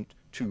it wasn't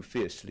too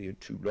fiercely and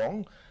too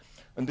long.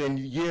 And then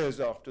years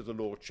after the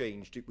law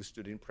changed, it was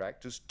stood in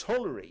practice,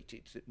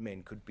 tolerated that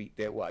men could beat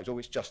their wives. Oh,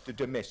 it's just a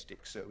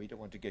domestic, so we don't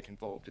want to get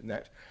involved in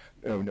that.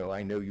 Oh, no,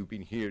 I know you've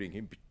been hearing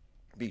him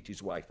beat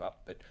his wife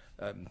up, but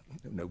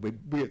no,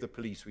 we're the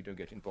police, we don't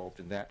get involved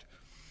in that.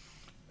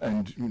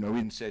 And, you know,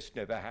 incest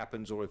never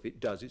happens, or if it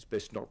does, it's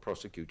best not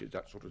prosecuted,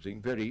 that sort of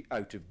thing. Very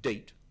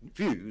out-of-date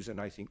views,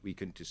 and I think we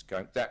can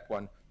discount that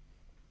one.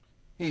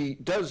 He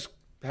does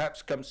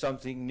perhaps come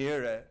something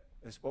nearer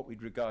as what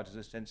we'd regard as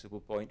a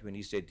sensible point when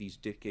he said these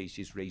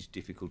cases raise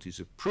difficulties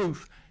of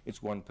proof.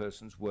 It's one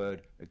person's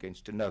word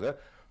against another.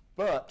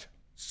 But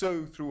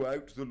so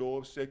throughout the law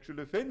of sexual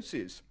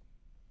offences.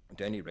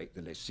 At any rate,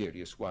 the less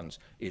serious ones,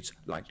 it's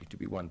likely to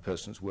be one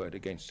person's word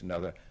against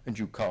another, and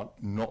you can't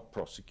not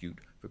prosecute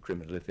for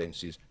criminal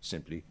offences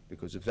simply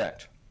because of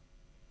that.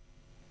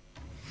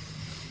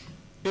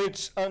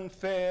 It's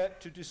unfair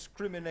to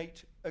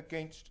discriminate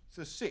against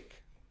the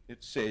sick,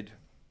 it said.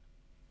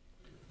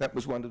 That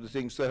was one of the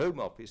things the Home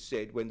Office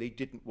said when they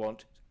didn't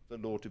want the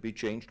law to be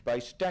changed by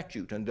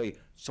statute, and they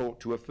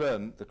sought to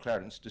affirm the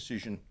Clarence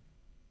decision.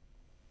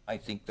 I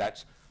think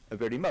that's a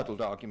very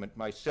muddled argument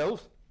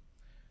myself.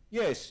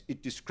 Yes,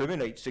 it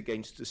discriminates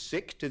against the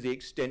sick to the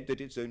extent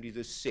that it's only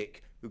the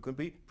sick who can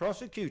be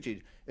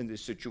prosecuted in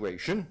this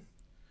situation.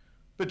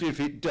 But if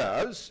it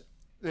does,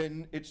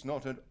 then it's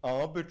not an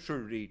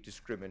arbitrary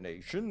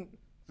discrimination.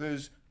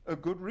 There's a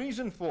good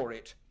reason for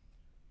it.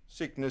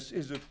 Sickness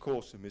is, of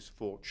course, a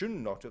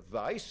misfortune, not a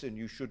vice, and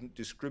you shouldn't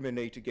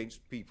discriminate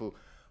against people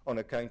on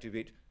account of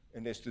it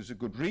unless there's a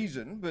good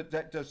reason, but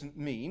that doesn't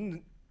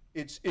mean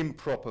it's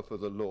improper for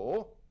the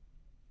law,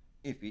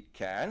 if it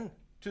can,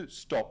 to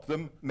stop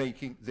them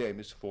making their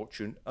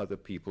misfortune other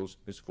people's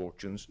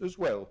misfortunes as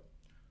well.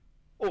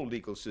 All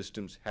legal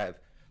systems have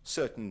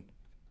certain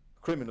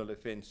criminal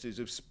offences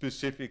of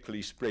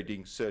specifically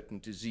spreading certain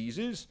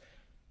diseases.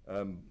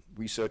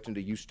 We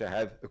certainly used to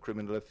have a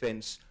criminal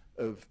offence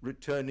of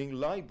returning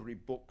library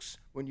books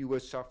when you were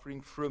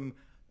suffering from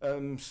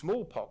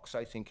smallpox,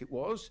 I think it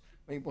was.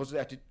 I mean, was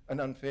that an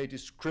unfair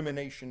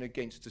discrimination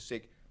against the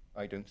sick?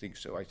 I don't think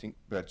so. I think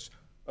that's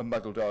a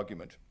muddled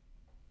argument.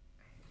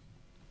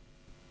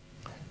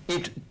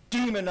 It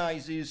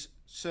demonizes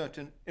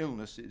certain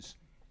illnesses.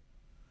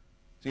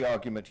 The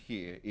argument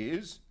here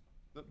is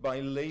that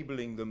by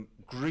labeling them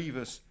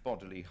grievous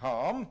bodily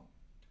harm,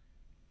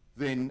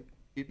 then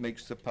it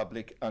makes the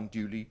public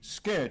unduly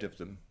scared of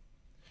them.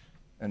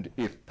 And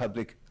if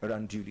public are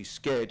unduly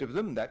scared of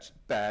them, that's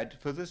bad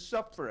for the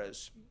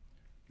sufferers.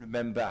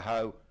 Remember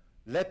how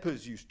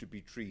lepers used to be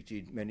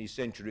treated many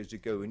centuries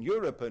ago in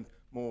Europe and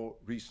more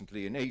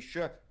recently in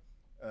Asia,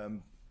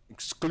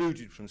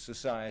 excluded from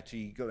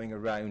society, going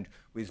around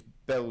with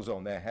bells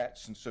on their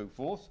hats and so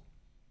forth.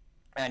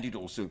 And it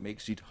also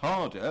makes it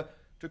harder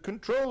to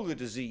control the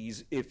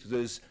disease if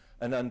there's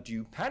an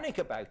undue panic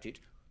about it.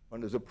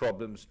 One of the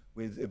problems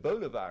with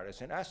Ebola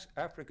virus in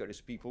Africa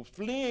is people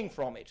fleeing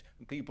from it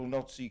and people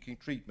not seeking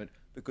treatment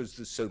because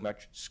there's so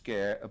much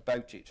scare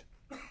about it.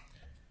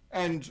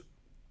 And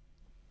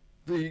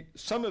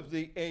some of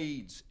the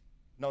AIDS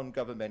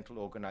non-governmental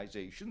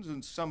organizations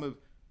and some of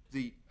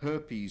the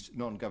herpes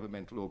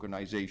non-governmental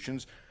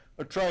organizations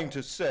are trying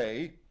to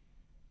say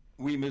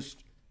we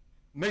must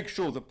make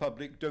sure the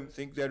public don't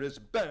think they're as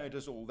bad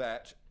as all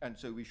that, and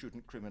so we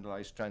shouldn't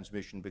criminalize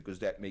transmission because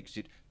that makes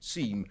it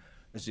seem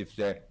as if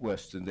they're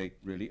worse than they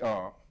really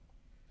are.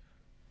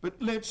 But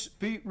let's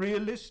be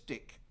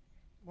realistic.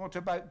 What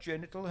about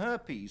genital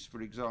herpes,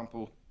 for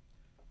example?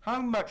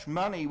 How much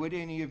money would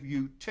any of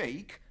you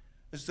take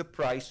as the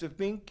price of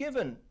being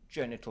given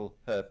genital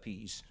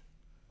herpes?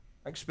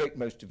 I expect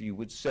most of you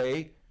would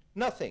say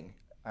nothing.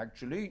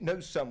 Actually,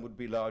 no sum would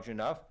be large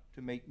enough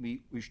to make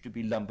me wish to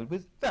be lumbered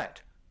with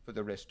that for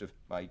the rest of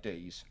my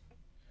days.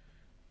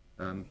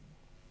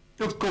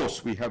 Of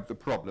course, we have the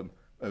problem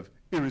of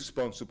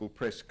irresponsible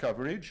press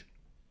coverage.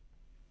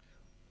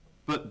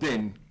 But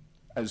then,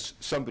 as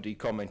somebody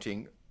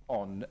commenting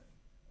on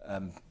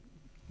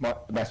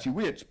Matthew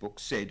Weird's book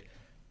said,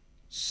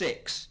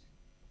 sex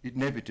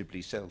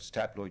inevitably sells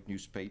tabloid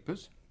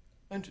newspapers,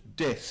 and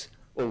death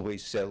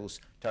always sells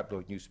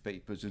tabloid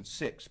newspapers, and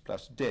sex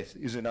plus death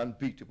is an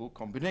unbeatable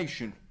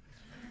combination.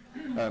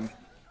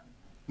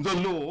 The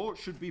law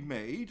should be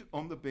made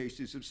on the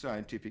basis of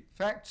scientific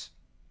facts,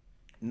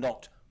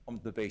 not on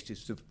the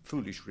basis of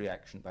foolish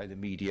reaction by the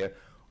media,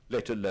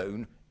 let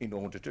alone in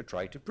order to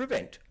try to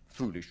prevent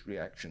foolish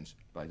reactions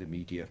by the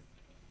media.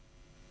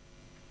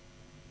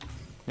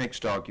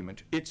 Next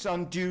argument. It's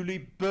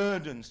unduly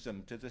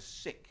burdensome to the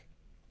sick.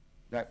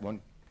 That one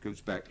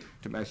goes back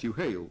to Matthew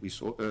Hale, we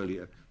saw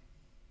earlier.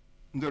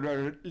 There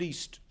are at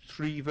least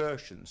 3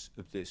 versions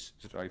of this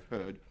that I've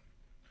heard.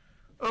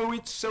 Oh,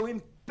 it's so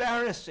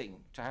embarrassing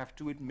to have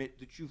to admit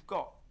that you've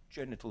got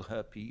genital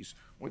herpes.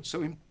 Or it's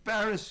so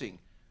embarrassing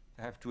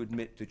to have to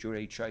admit that you're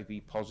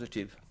HIV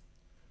positive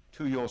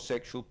to your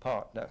sexual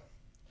partner?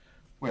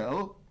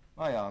 Well,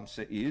 my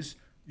answer is,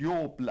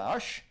 your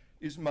blush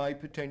is my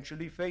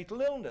potentially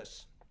fatal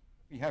illness.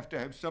 We have to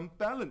have some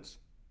balance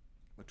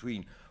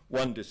between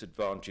one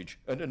disadvantage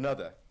and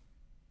another.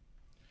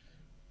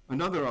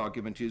 Another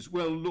argument is,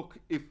 well, look,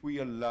 if we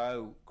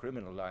allow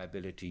criminal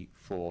liability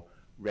for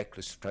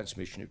reckless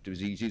transmission of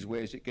diseases,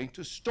 where is it going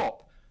to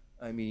stop?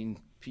 I mean,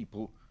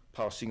 people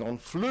passing on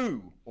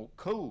flu or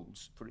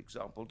colds, for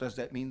example, does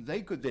that mean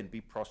they could then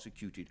be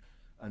prosecuted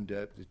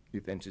under the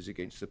Offences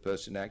Against the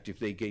Person Act if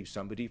they gave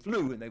somebody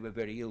flu and they were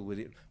very ill with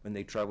it when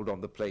they travelled on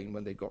the plane,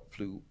 when they got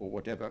flu or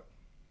whatever?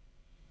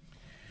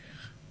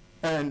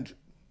 And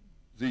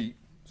the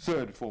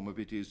third form of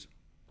it is,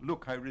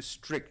 look how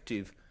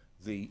restrictive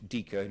the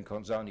𝐂𝐫𝐢𝐬𝐬𝐢𝐬𝐬 and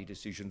Conzani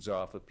decisions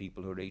are for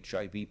people who are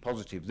HIV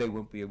positive. They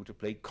won't be able to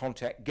play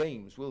contact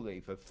games, will they,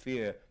 for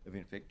fear of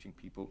infecting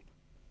people?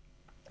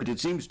 But it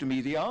seems to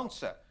me the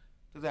answer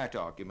to that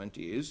argument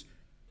is,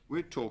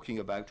 we're talking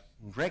about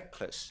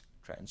reckless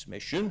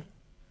transmission,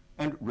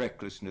 and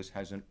recklessness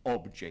has an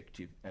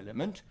objective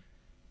element,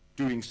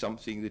 doing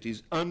something that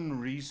is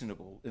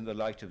unreasonable in the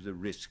light of the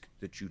risk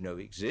that you know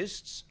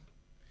exists,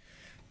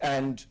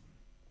 and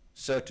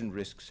certain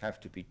risks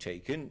have to be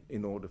taken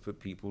in order for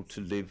people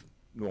to live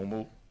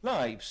normal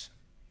lives.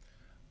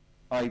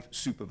 I've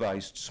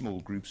supervised small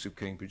groups of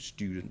Cambridge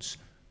students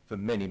for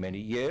many, many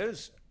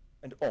years,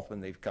 and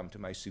often they've come to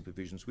my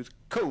supervisions with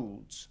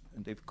colds,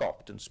 and they've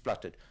coughed and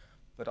spluttered.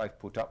 But I've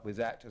put up with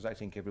that, as I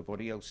think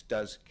everybody else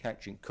does.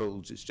 Catching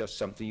colds is just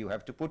something you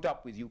have to put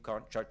up with. You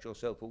can't shut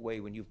yourself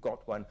away when you've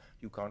got one.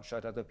 You can't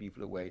shut other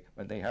people away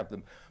when they have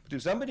them. But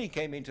if somebody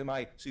came into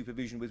my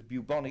supervision with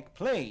bubonic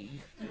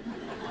plague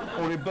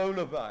or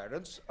Ebola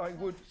virus, I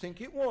would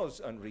think it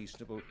was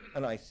unreasonable.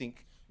 And I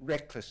think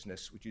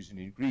recklessness, which is an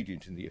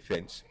ingredient in the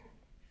offence,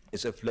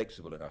 is a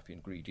flexible enough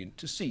ingredient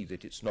to see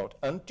that it's not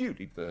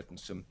unduly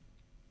burdensome.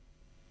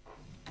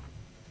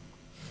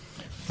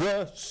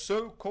 The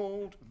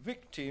so-called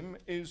victim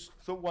is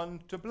the one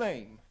to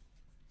blame.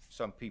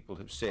 Some people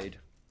have said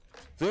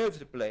they're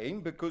to blame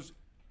because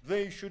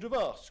they should have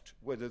asked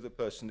whether the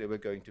person they were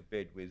going to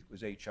bed with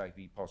was HIV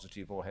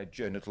positive or had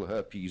genital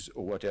herpes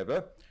or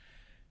whatever.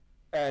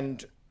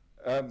 And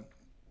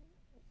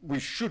we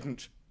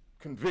shouldn't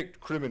convict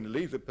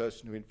criminally the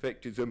person who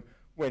infected them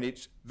when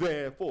it's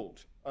their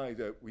fault.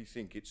 Either we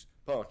think it's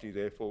partly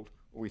their fault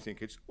or we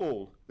think it's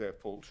all their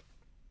fault.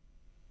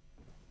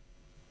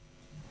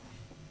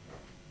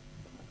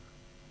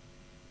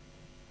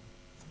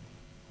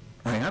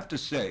 I have to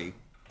say,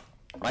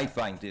 I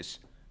find this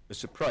a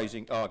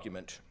surprising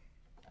argument.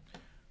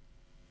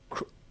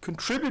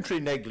 Contributory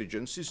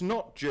negligence is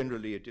not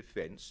generally a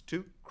defence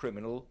to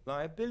criminal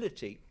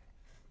liability.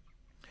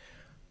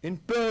 In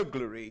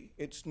burglary,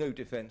 it's no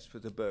defence for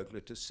the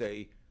burglar to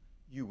say,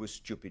 you were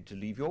stupid to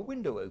leave your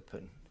window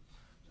open,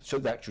 so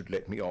that should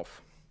let me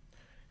off.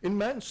 In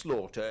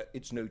manslaughter,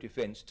 it's no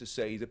defence to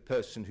say the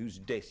person whose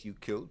death you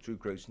killed through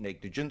gross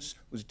negligence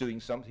was doing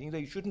something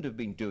they shouldn't have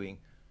been doing.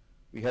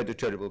 We had a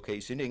terrible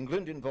case in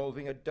England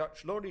involving a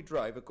Dutch lorry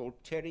driver called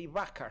Terry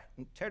Wacker.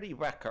 And Terry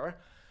Wacker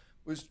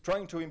was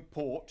trying to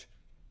import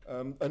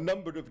a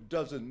number of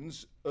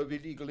dozens of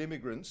illegal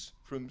immigrants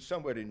from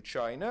somewhere in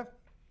China,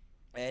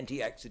 and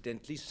he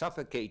accidentally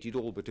suffocated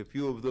all but a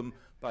few of them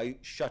by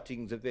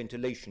shutting the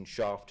ventilation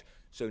shaft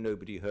so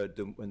nobody heard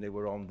them when they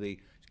were on the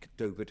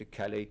Dover to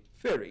Calais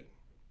ferry.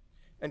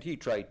 And he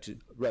tried to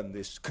run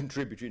this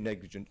contributory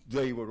negligence,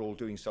 they were all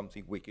doing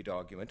something wicked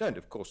argument, and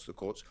of course the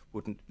courts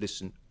wouldn't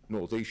listen,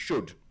 nor they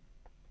should.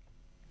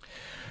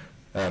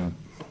 And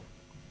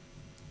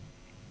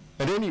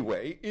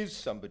anyway, is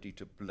somebody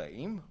to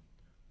blame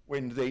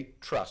when they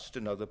trust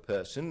another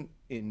person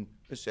in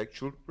a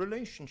sexual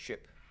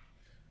relationship?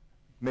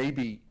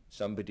 Maybe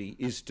somebody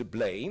is to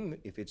blame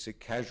if it's a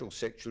casual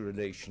sexual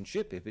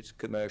relationship, if it's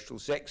commercial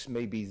sex,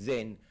 maybe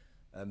then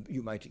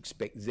you might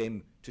expect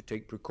them to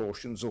take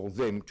precautions or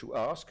them to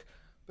ask.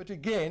 But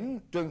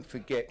again, don't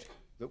forget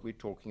that we're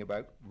talking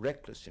about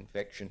reckless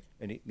infection,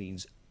 and it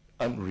means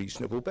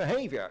unreasonable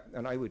behavior.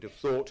 And I would have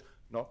thought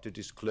not to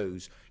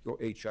disclose your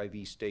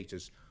HIV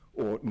status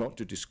or not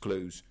to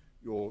disclose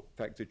your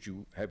fact that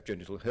you have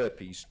genital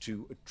herpes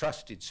to a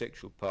trusted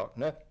sexual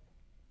partner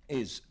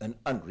is an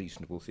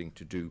unreasonable thing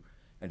to do.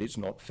 And it's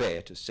not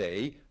fair to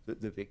say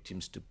that the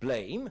victim's to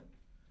blame,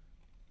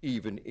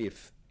 even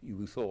if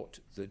you thought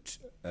that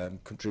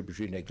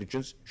contributory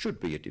negligence should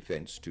be a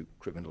defence to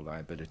criminal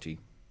liability.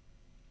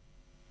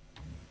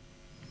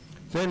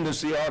 Then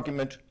there's the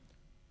argument,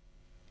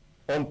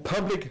 on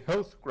public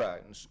health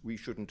grounds, we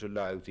shouldn't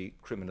allow the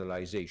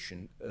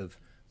criminalisation of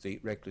the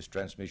reckless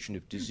transmission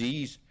of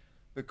disease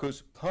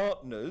because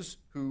partners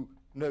who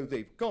know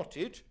they've got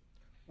it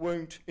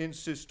won't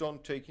insist on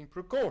taking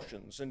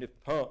precautions. And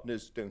if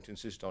partners don't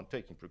insist on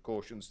taking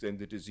precautions, then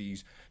the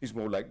disease is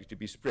more likely to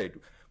be spread.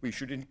 We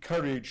should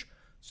encourage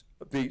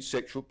the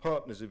sexual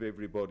partners of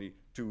everybody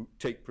to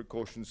take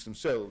precautions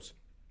themselves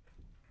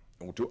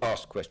or to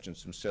ask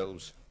questions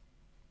themselves.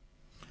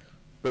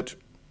 But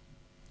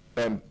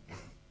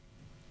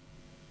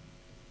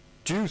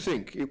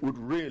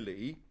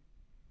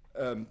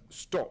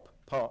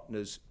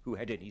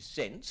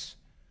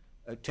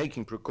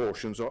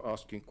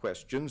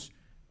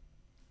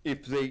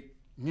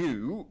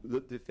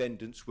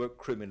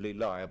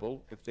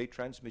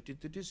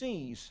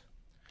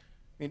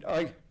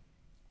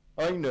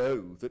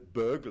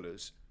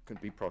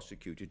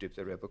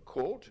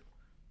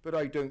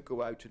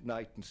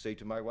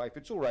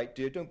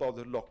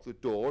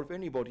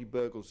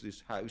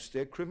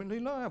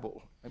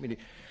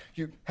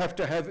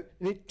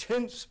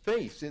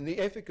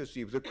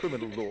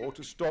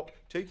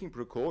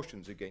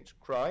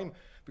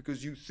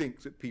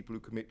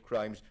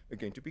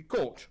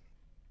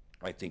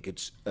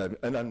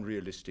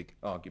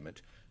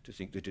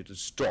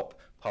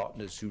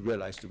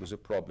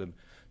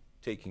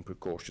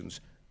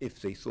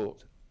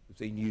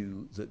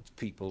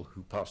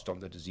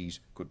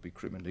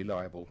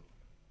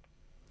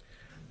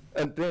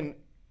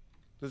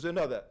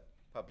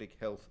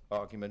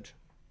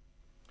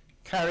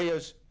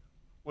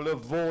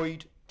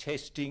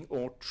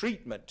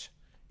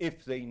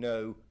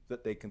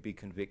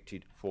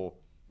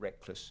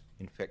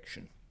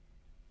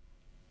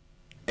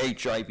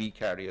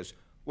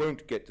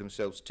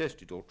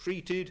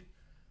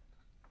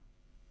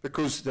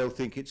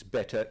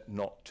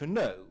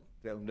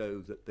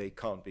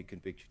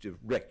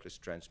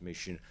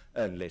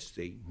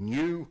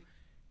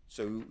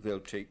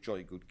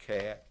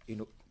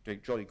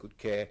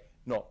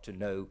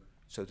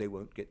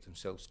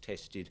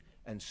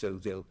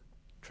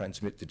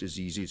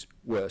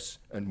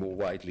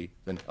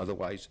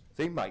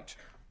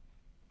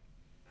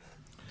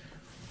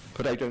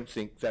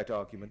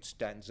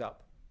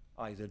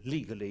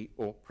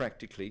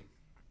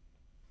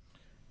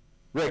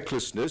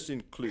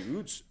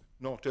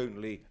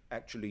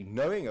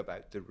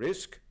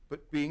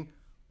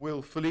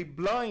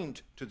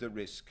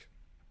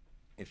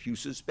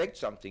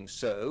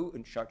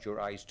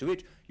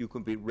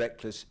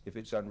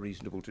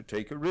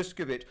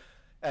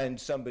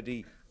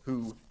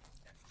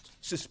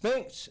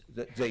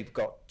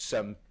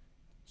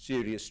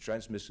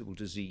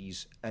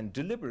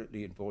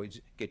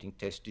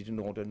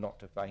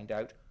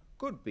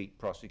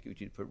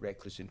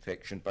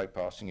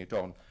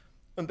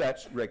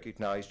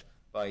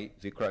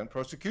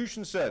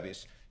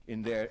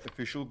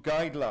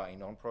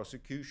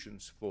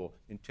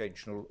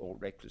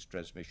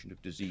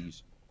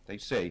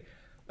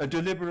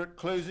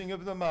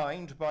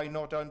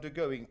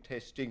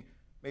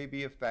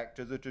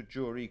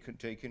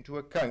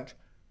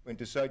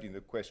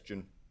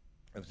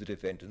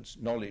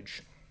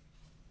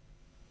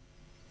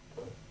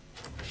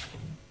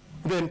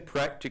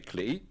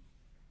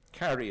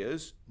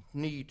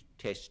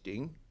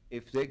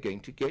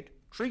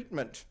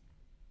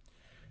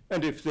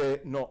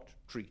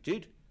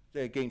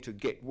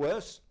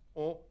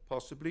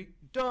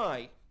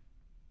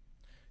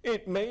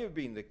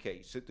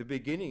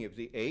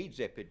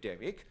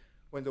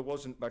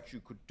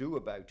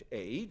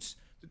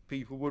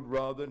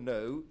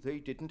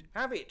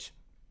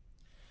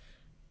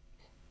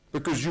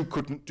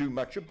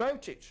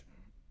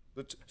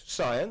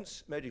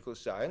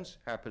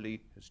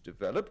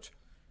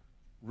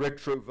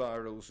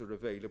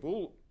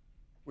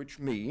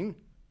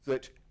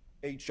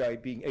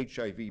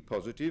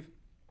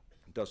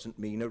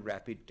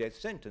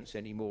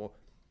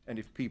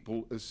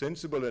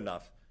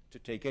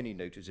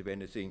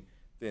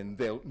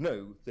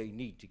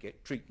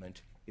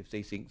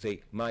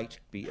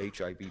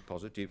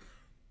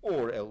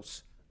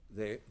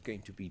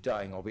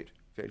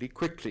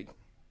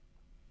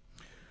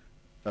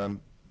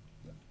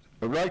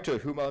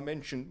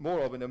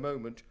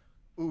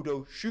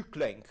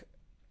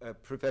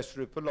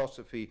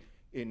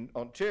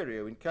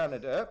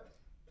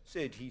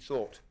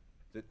thought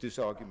that this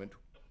argument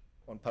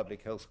on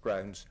public health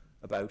grounds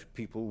about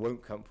people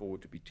won't come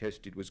forward to be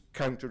tested was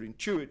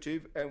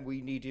counterintuitive, and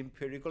we need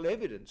empirical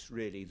evidence,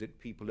 really, that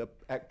people are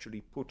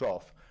actually put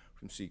off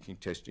from seeking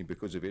testing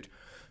because of it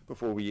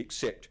before we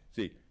accept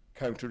the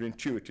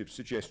counterintuitive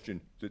suggestion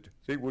that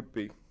they would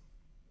be.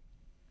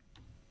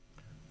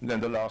 And then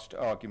the last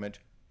argument,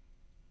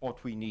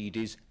 what we need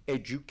is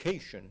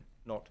education,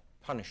 not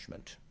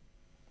punishment.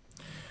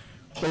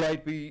 Well,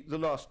 I'd be the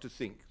last to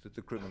think that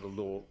the criminal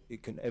law,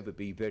 it can ever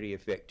be very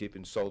effective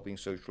in solving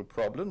social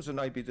problems,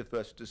 and I'd be the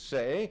first to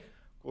say,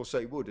 of course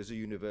I would as a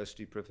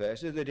university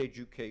professor, that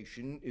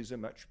education is a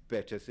much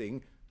better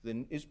thing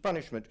than is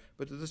punishment.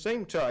 But at the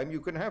same time, you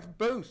can have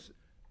both.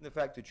 And the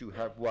fact that you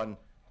have one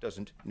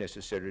doesn't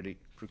necessarily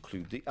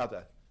preclude the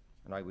other.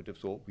 And I would have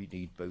thought we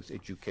need both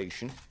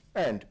education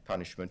and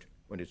punishment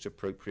when it's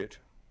appropriate.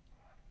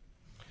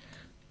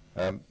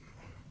 I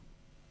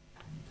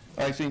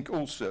think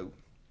also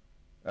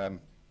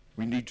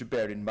we need to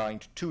bear in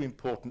mind two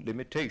important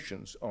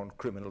limitations on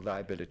criminal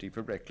liability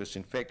for reckless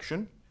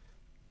infection.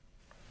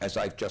 As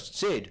I've just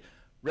said,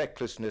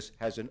 recklessness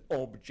has an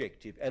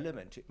objective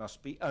element. It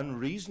must be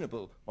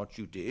unreasonable what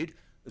you did,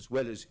 as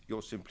well as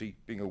you're simply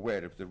being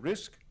aware of the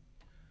risk.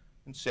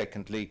 And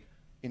secondly,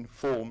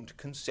 informed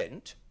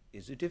consent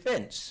is a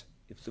defence.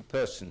 If the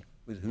person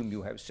with whom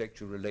you have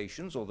sexual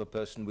relations or the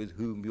person with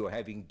whom you're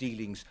having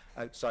dealings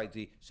outside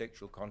the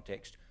sexual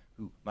context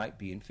who might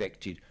be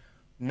infected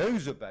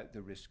knows about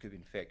the risk of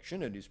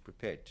infection and is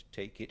prepared to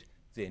take it,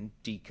 then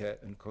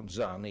Dika and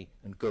Konzani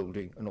and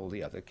Golding and all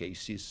the other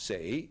cases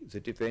say the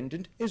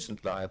defendant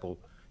isn't liable.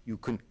 You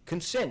can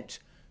consent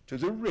to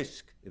the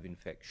risk of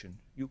infection.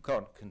 You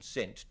can't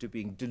consent to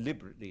being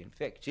deliberately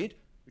infected,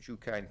 but you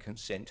can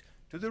consent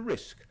to the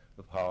risk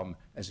of harm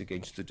as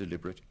against the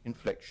deliberate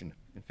infliction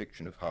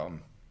of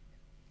harm.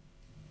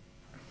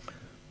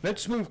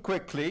 Let's move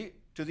quickly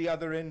to the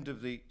other end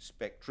of the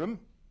spectrum.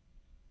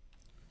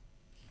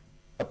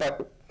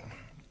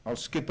 I'll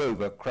skip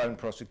over Crown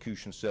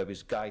Prosecution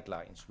Service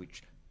guidelines,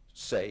 which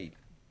say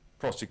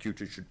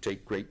prosecutors should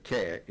take great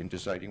care in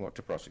deciding what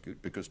to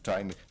prosecute because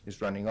time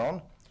is running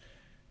on,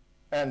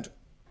 and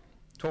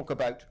talk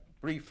about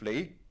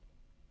briefly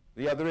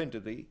the other end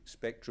of the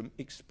spectrum,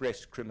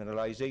 express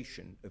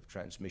criminalisation of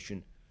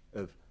transmission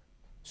of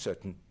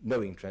certain,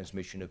 knowing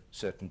transmission of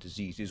certain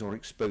diseases or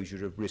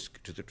exposure of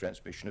risk to the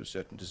transmission of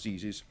certain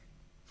diseases.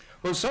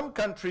 Well, some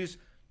countries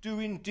do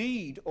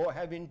indeed or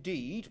have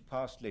indeed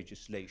passed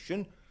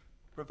legislation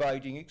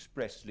providing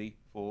expressly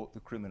for the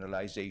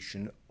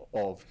criminalisation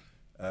of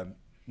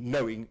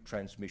knowing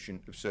transmission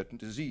of certain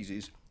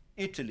diseases.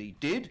 Italy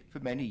did for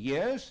many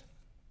years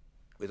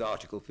with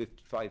Article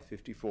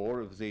 554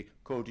 of the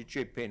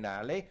Codice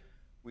Penale,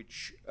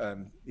 which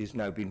is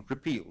now been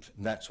repealed.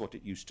 And that's what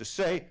it used to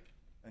say.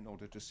 In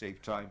order to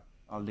save time,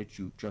 I'll let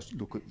you just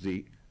look at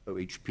the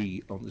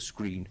OHP on the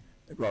screen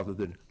rather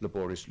than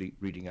laboriously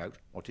reading out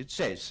what it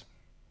says.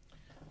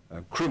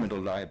 Criminal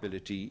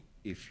liability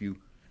if you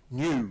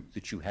knew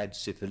that you had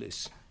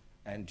syphilis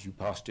and you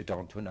passed it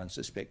on to an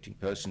unsuspecting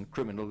person.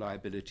 Criminal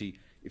liability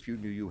if you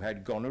knew you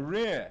had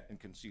gonorrhea and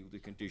concealed the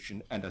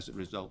condition, and as a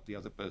result the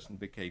other person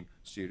became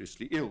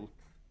seriously ill.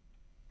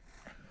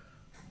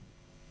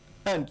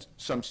 And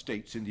some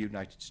states in the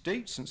United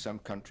States and some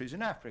countries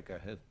in Africa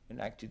have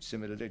enacted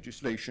similar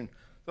legislation,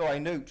 though I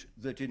note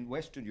that in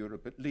Western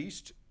Europe at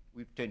least,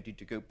 we've tended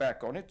to go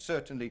back on it.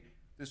 Certainly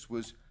this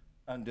was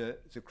under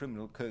the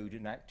criminal code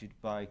enacted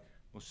by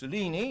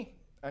Mussolini,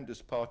 and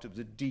as part of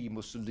the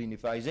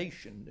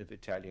de-Mussolinifization of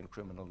Italian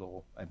criminal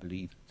law, I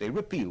believe, they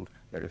repealed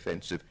their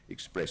offence of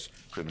express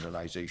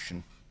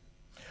criminalisation.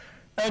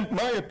 And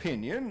my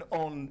opinion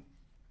on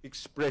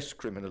express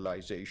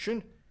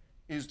criminalisation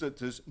is that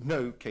there's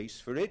no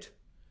case for it.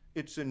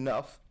 It's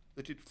enough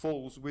that it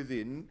falls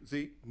within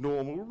the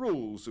normal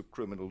rules of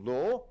criminal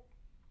law.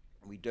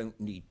 We don't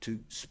need to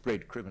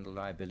spread criminal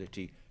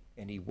liability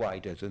any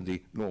wider than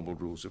the normal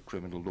rules of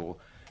criminal law.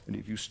 And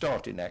if you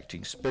start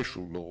enacting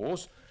special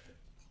laws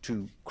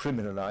to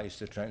criminalize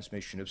the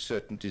transmission of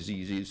certain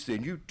diseases,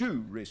 then you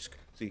do risk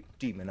the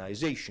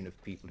demonization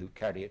of people who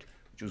carry it,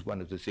 which was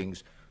one of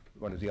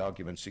the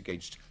arguments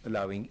against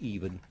allowing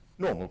even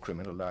normal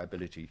criminal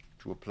liability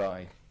to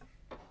apply.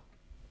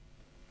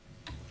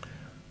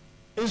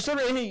 Is there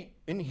any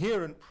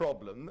inherent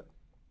problem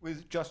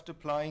with just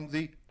applying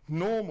the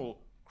normal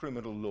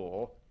criminal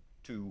law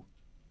to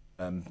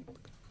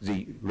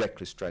the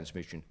reckless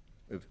transmission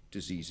of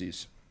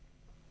diseases?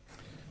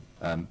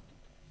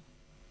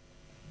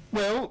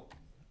 Well,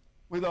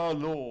 with our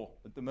law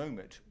at the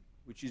moment,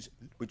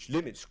 which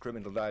limits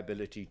criminal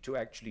liability to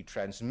actually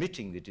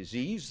transmitting the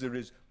disease, there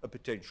is a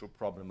potential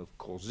problem of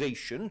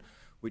causation,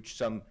 which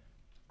some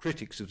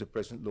critics of the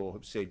present law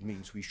have said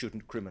means we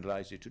shouldn't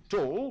criminalize it at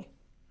all.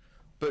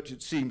 But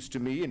it seems to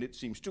me, and it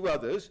seems to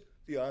others,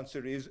 the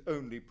answer is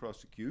only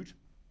prosecute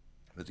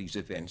for these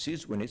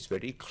offences when it's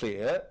very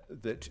clear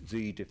that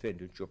the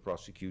defendant you're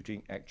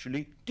prosecuting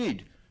actually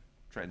did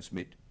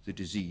transmit the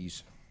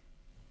disease.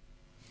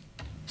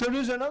 There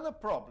is another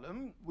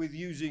problem with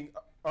using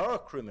our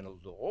criminal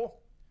law,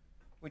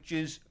 which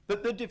is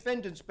that the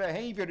defendant's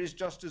behaviour is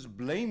just as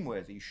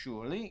blameworthy,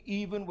 surely,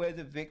 even where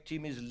the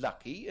victim is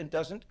lucky and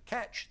doesn't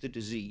catch the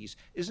disease.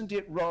 Isn't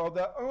it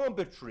rather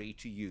arbitrary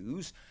to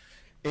use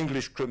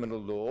English criminal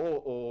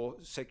law or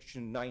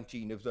Section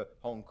 19 of the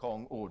Hong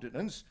Kong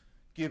Ordinance,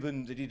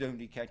 given that it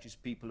only catches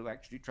people who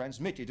actually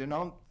transmit it? And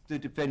aren't the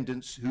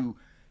defendants who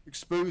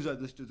expose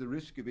others to the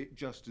risk of it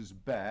just as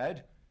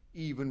bad,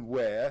 even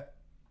where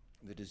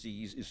the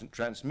disease isn't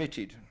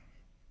transmitted?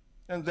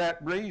 And that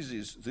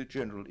raises the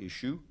general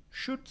issue,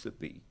 should there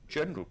be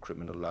general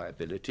criminal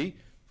liability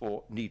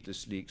for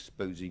needlessly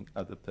exposing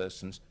other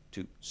persons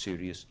to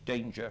serious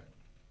danger?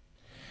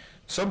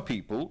 Some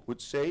people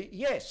would say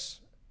yes.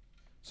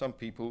 Some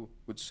people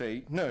would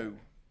say no.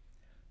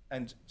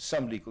 And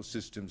some legal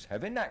systems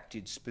have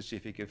enacted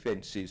specific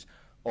offences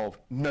of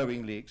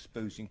knowingly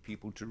exposing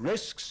people to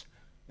risks,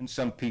 and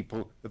some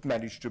people have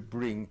managed to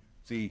bring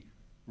the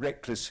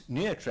reckless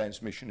near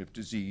transmission of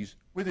disease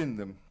within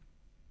them.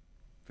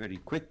 Very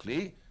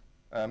quickly,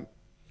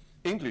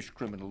 English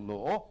criminal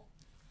law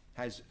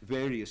has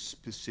various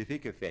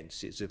specific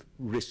offences of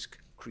risk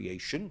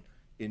creation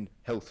in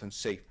health and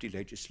safety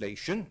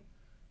legislation.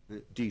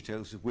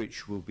 details of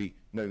which will be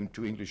known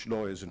to English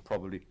lawyers and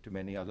probably to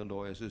many other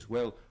lawyers as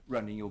well,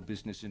 running your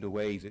business in a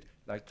way that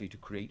likely to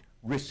create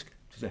risk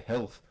to the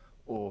health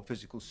or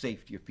physical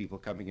safety of people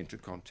coming into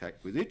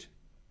contact with it.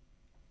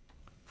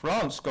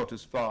 France got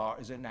as far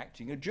as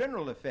enacting a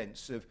general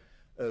offence of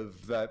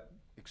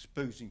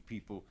exposing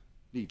people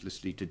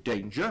needlessly to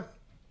danger.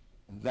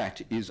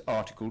 That is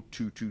Article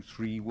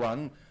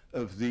 2231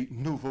 of the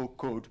Nouveau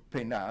Code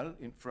Pénal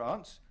in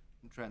France,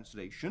 in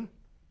translation.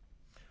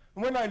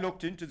 And when I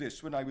looked into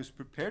this, when I was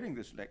preparing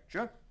this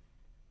lecture,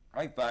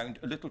 I found,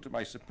 a little to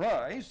my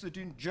surprise, that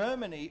in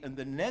Germany and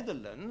the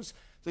Netherlands,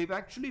 they've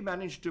actually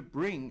managed to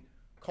bring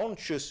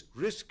conscious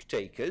risk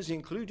takers,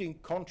 including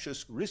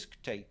conscious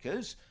risk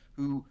takers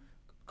who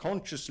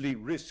consciously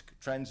risk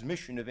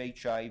transmission of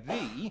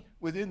HIV,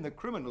 within the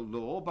criminal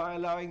law by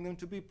allowing them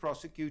to be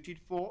prosecuted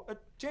for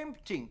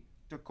attempting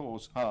to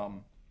cause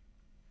harm.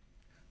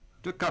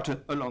 To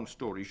cut a long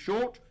story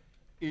short,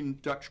 in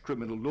Dutch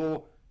criminal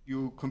law,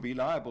 you can be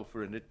liable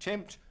for an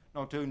attempt,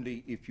 not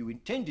only if you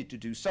intended to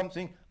do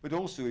something, but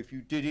also if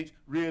you did it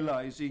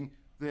realizing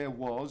there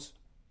was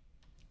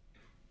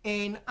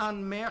een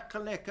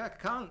aanmerkelijke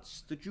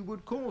kans that you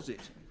would cause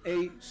it,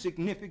 a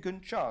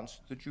significant chance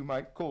that you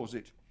might cause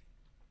it.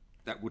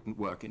 That wouldn't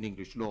work in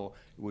English law,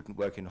 it wouldn't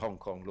work in Hong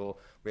Kong law,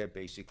 where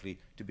basically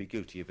to be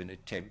guilty of an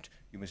attempt,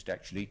 you must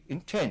actually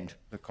intend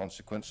the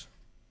consequence.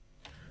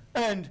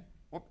 And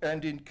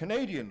in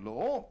Canadian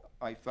law,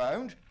 I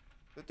found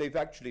that they've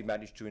actually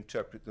managed to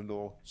interpret the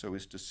law so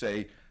as to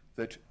say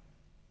that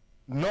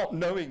not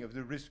knowing of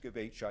the risk of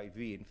HIV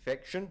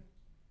infection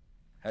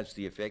has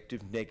the effect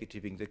of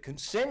negativing the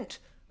consent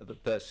of a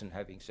person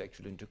having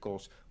sexual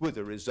intercourse, with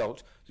the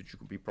result that you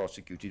can be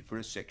prosecuted for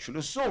a sexual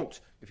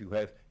assault if you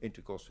have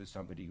intercourse with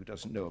somebody who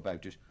doesn't know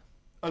about it.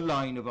 A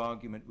line of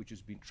argument which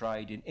has been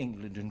tried in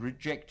England and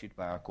rejected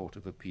by our Court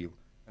of Appeal,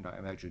 and I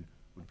imagine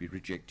would be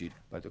rejected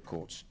by the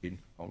courts in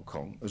Hong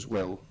Kong as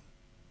well.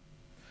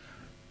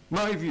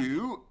 My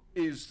view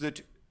is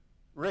that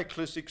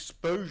reckless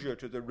exposure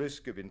to the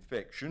risk of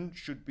infection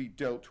should be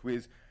dealt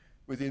with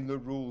within the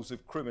rules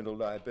of criminal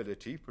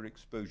liability for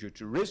exposure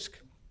to risk.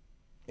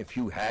 If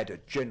you had a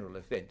general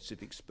offence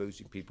of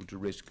exposing people to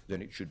risk,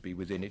 then it should be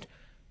within it.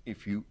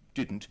 If you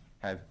didn't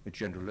have a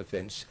general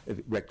offence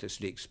of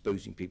recklessly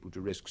exposing people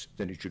to risks,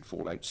 then it should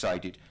fall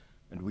outside it.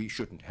 And we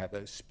shouldn't have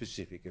a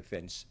specific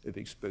offence of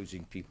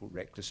exposing people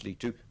recklessly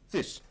to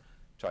this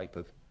type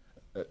of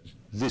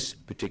this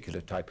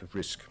particular type of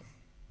risk.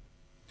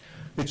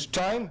 It's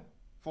time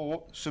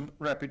for some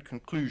rapid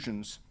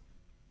conclusions.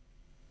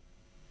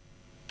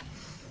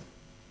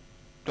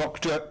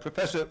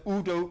 Professor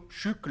Udo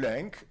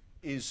Schück-Lenk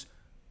is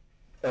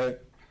a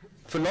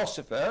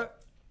philosopher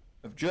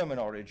of German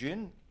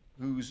origin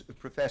who's a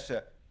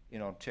professor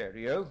in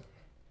Ontario,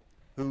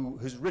 who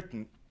has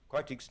written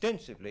quite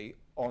extensively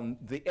on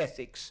the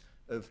ethics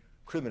of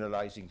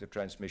criminalizing the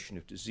transmission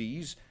of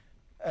disease,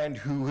 and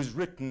who has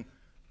written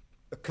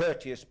a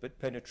courteous but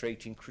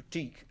penetrating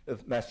critique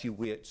of Matthew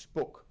Weirt's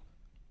book.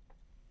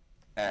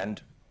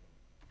 And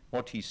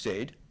what he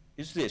said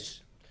is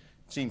this: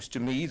 it seems to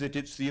me that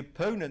it's the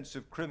opponents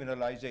of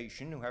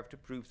criminalization who have to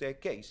prove their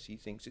case. He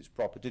thinks it's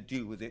proper to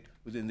deal with it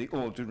within the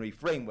ordinary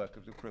framework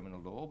of the criminal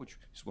law, which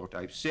is what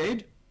I've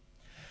said.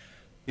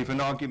 If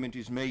an argument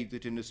is made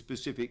that in a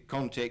specific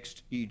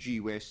context, e.g.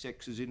 where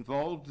sex is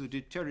involved, the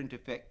deterrent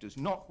effect does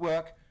not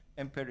work,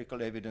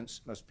 empirical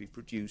evidence must be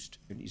produced.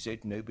 And he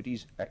said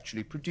nobody's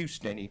actually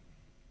produced any.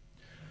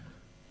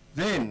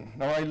 Then,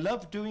 now I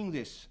love doing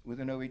this with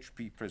an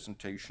OHP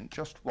presentation.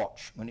 Just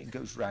watch when it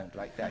goes round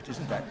like that.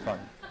 Isn't that fun?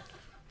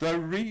 The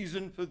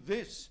reason for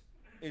this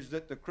is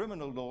that the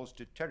criminal law's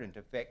deterrent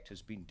effect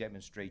has been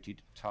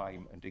demonstrated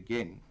time and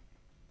again.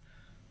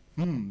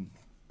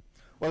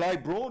 Well, I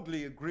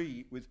broadly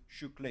agree with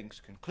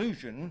Schück-Lenk's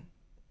conclusion.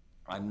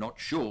 I'm not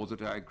sure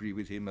that I agree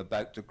with him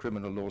about the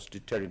criminal law's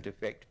deterrent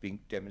effect being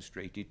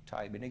demonstrated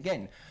time and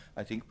again.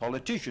 I think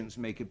politicians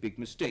make a big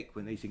mistake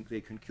when they think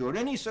they can cure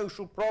any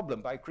social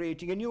problem by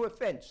creating a new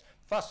offence.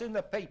 Fuss in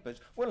the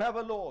papers, we'll have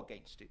a law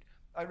against it.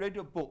 I read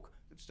a book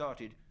that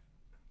started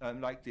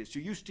like this.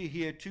 You used to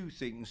hear two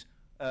things.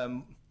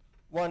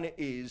 One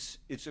is,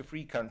 it's a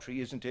free country,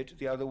 isn't it?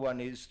 The other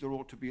one is, there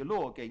ought to be a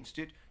law against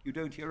it. You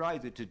don't hear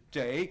either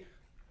today.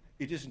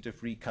 It isn't a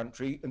free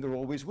country, and there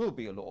always will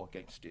be a law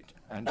against it.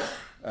 And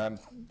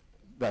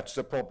that's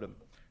the problem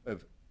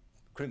of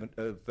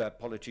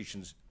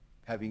politicians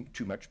having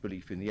too much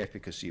belief in the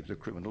efficacy of the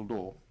criminal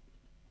law.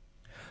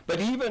 But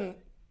even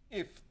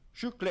if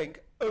Schück-Lenk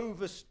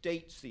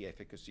overstates the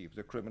efficacy of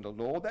the criminal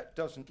law, that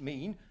doesn't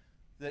mean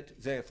that,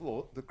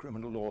 therefore, the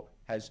criminal law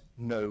has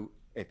no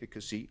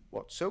efficacy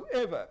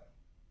whatsoever.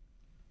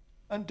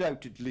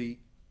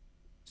 Undoubtedly,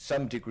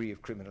 some degree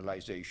of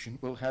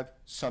criminalization will have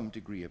some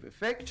degree of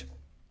effect,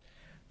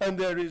 and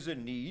there is a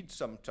need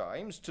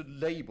sometimes to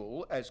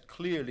label as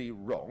clearly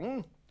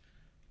wrong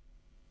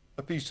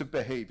a piece of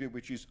behavior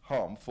which is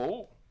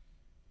harmful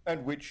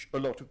and which a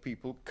lot of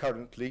people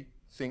currently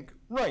think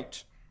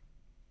right.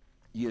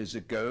 Years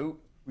ago,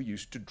 we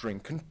used to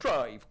drink and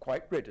drive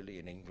quite readily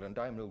in England.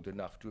 I'm old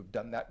enough to have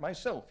done that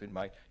myself in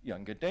my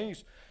younger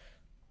days.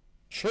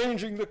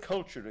 Changing the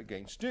culture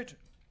against it,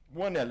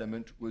 one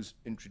element was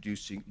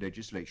introducing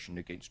legislation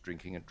against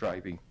drinking and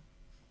driving.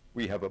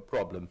 We have a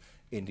problem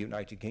in the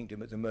United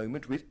Kingdom at the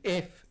moment with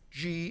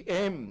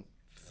FGM,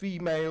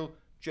 female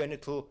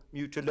genital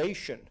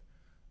mutilation,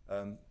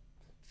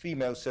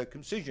 female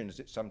circumcision, as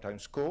it's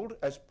sometimes called,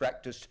 as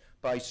practiced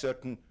by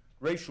certain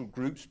racial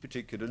groups,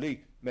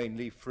 particularly,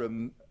 mainly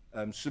from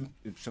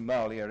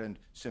Somalia and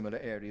similar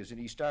areas in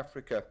East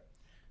Africa.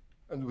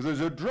 And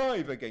there's a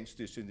drive against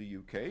this in the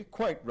UK,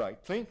 quite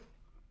rightly,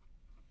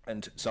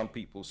 and some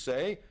people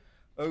say,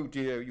 oh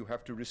dear, you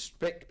have to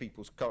respect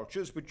people's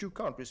cultures, but you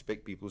can't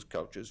respect people's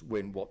cultures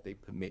when what they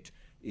permit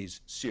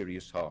is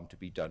serious harm to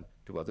be done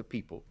to other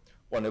people.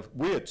 One of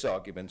Weird's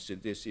arguments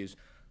in this is,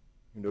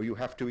 you know, you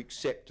have to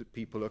accept that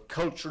people are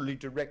culturally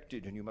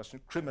directed and you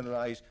mustn't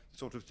criminalize the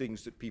sort of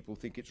things that people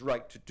think it's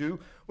right to do.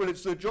 Well,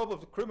 it's the job of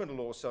the criminal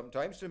law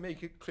sometimes to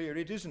make it clear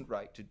it isn't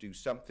right to do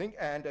something,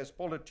 and as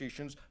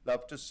politicians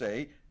love to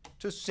say,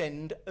 to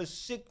send a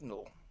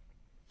signal.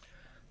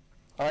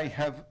 I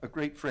have a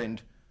great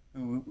friend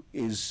who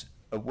is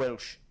a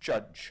Welsh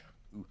judge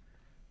who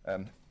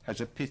has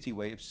a pithy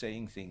way of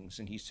saying things,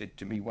 and he said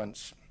to me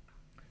once,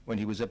 when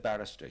he was a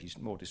barrister, he's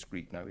more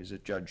discreet now, he's a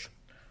judge,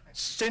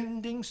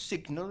 sending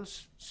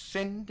signals.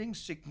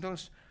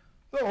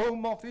 The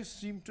Home Office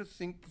seem to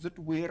think that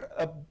we're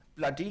a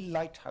bloody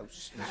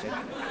lighthouse, he said.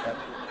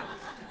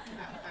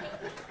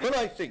 But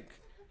I think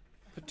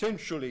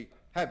potentially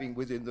having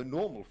within the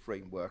normal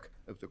framework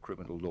of the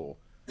criminal law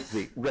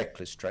the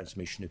reckless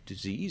transmission of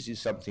disease is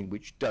something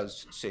which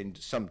does send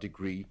some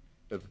degree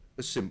of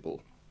a signal,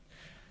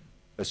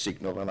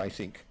 and I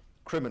think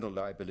criminal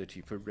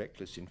liability for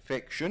reckless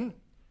infection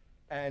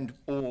and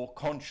or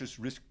conscious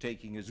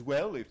risk-taking as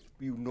well, if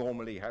you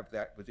normally have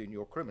that within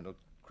your criminal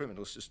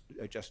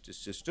justice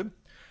system,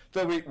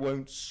 though it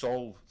won't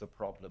solve the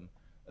problem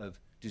of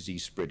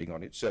disease spreading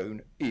on its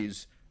own,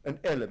 is an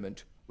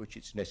element which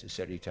it's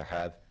necessary to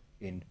have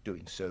in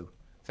doing so.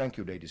 Thank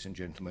you, ladies and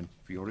gentlemen,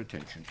 for your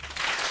attention.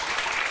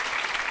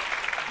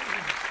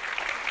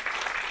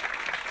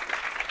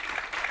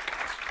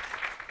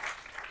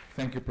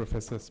 Thank you,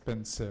 Professor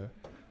Spencer.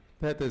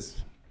 That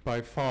is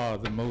by far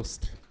the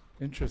most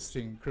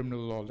interesting criminal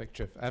law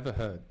lecture I've ever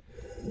heard.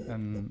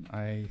 And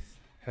I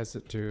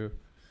hesitate to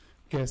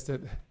guess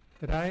that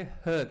I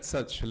heard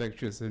such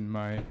lectures in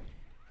my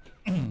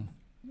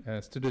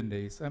student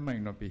days. I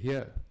might not be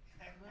here.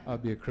 I'll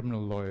be a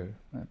criminal lawyer.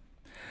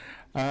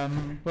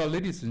 Well,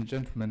 ladies and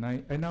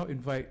gentlemen, I now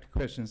invite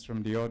questions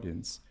from the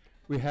audience.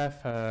 We have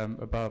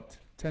about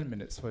 10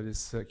 minutes for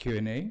this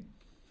Q&A.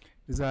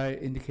 As I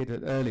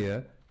indicated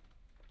earlier,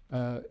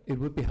 it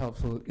would be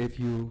helpful if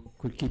you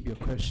could keep your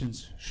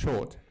questions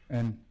short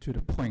and to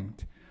the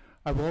point.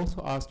 I will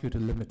also ask you to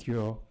limit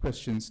your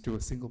questions to a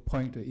single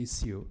point or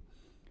issue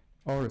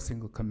or a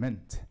single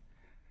comment.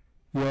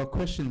 Your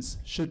questions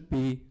should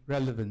be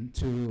relevant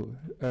to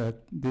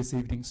this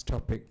evening's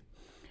topic.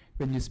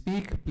 When you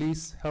speak,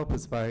 please help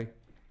us by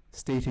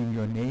stating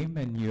your name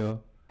and your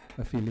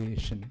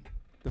affiliation.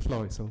 The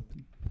floor is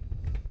open.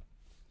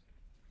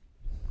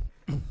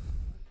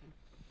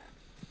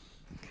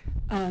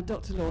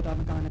 Dr. Lord, I'm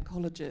a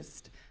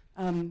gynecologist.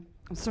 I'm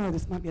sorry,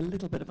 this might be a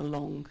little bit of a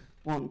long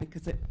one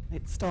because it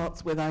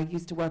starts with I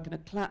used to work in a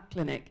CLAP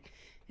clinic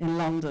in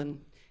London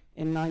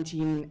in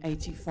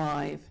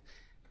 1985,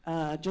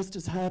 just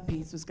as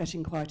herpes was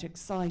getting quite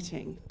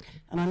exciting.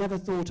 And I never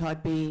thought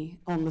I'd be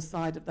on the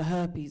side of the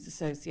Herpes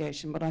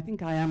Association, but I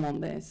think I am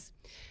on this.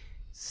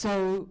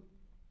 So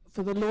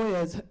for the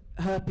lawyers,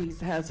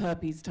 herpes has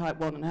herpes type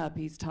 1 and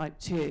herpes type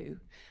 2.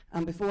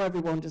 And before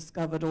everyone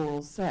discovered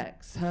oral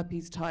sex,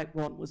 herpes type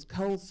 1 was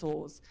cold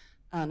sores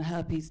and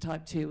herpes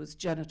type 2 was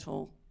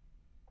genital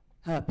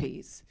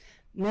herpes.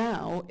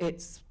 Now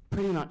it's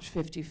pretty much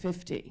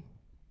 50-50.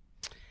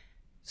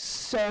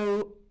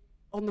 So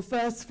on the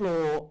first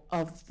floor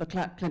of the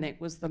CLAP clinic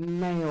was the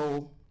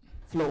male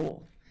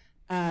floor.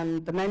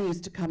 And the men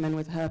used to come in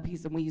with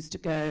herpes and we used to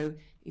go,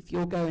 if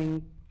you're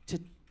going to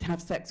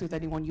have sex with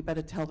anyone, you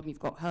better tell them you've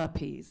got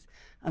herpes.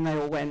 And they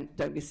all went,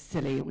 don't be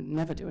silly, we'd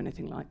never do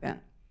anything like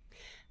that.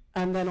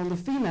 And then on the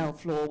female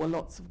floor were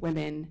lots of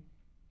women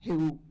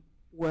who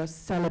were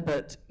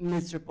celibate,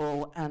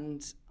 miserable,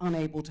 and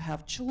unable to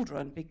have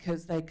children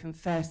because they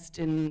confessed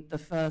in the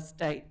first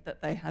date that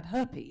they had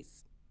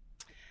herpes.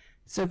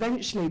 So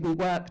eventually we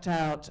worked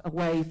out a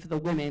way for the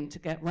women to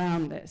get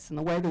round this, and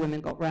the way the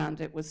women got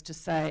round it was to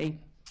say,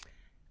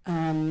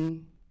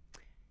 I'd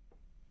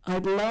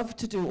love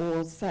to do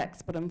oral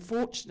sex, but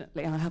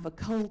unfortunately I have a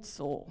cold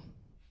sore.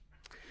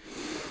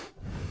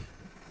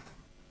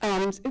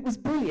 And it was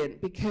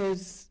brilliant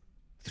because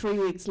 3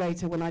 weeks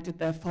later when I did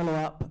their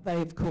follow-up,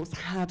 they of course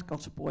had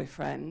got a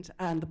boyfriend,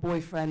 and the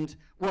boyfriend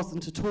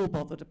wasn't at all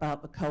bothered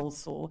about the cold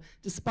sore,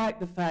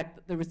 despite the fact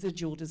that the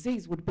residual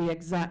disease would be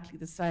exactly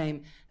the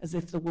same as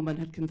if the woman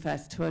had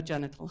confessed to her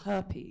genital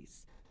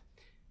herpes.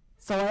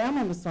 So I am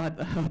on the side of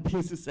the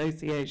Herpes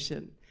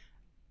Association.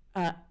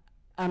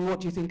 And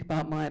what do you think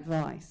about my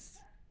advice?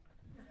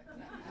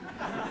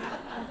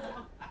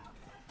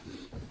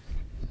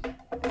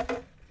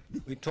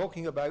 We're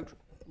talking about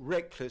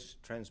reckless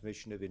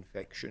transmission of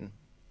infection.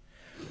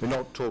 We're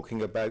not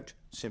talking about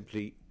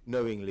simply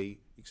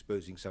knowingly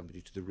exposing somebody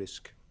to the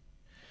risk.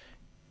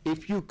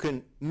 If you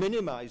can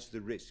minimize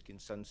the risk in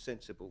some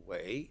sensible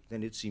way,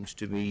 then it seems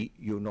to me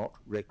you're not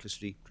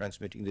recklessly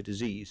transmitting the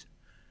disease.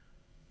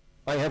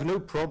 I have no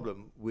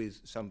problem with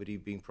somebody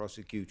being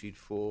prosecuted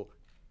for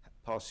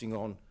passing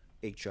on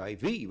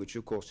HIV, which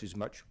of course is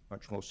much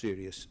more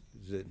serious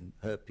than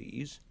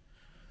herpes.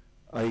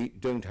 I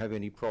don't have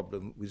any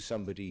problem with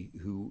somebody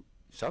who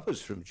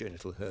suffers from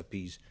genital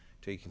herpes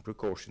taking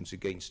precautions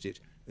against it,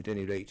 at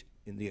any rate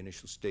in the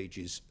initial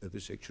stages of a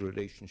sexual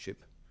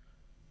relationship.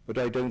 But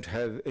I don't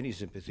have any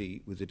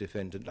sympathy with a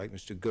defendant like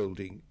Mr.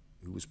 Golding,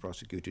 who was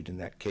prosecuted in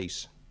that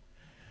case.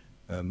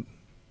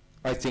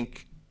 I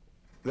think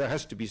there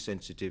has to be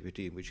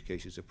sensitivity in which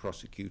cases are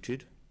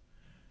prosecuted,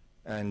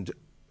 and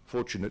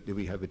fortunately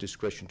we have a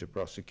discretion to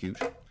prosecute.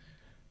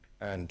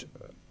 And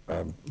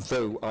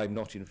though I'm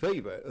not in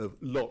favor of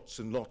lots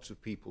and lots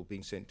of people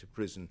being sent to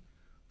prison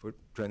for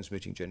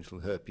transmitting genital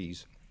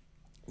herpes,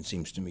 it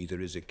seems to me there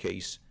is a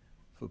case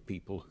for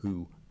people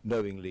who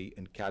knowingly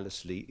and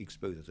callously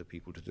expose other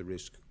people to the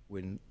risk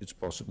when it's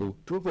possible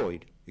to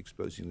avoid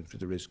exposing them to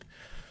the risk.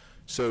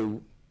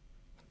 So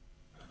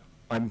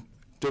I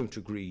don't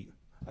agree.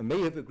 I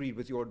may have agreed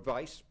with your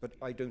advice, but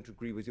I don't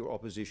agree with your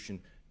opposition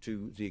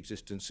to the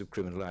existence of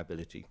criminal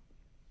liability.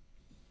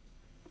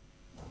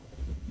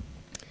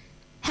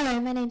 Hello,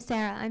 my name's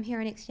Sarah. I'm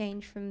here on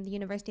exchange from the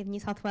University of New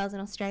South Wales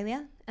in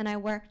Australia, and I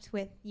worked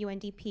with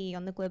UNDP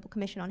on the Global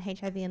Commission on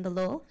HIV and the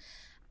Law.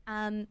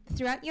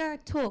 Throughout your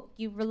talk,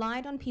 you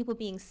relied on people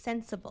being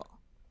sensible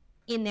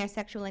in their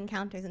sexual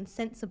encounters and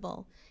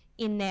sensible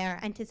in their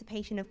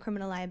anticipation of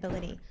criminal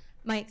liability.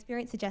 My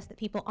experience suggests that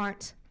people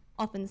aren't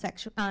often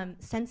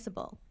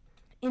sensible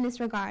in this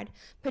regard,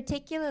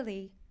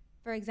 particularly,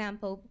 for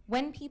example,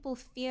 when people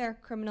fear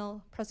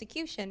criminal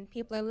prosecution,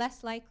 people are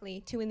less likely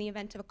to, in the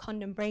event of a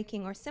condom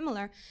breaking or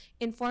similar,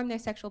 inform their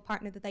sexual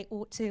partner that they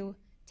ought to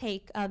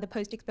take the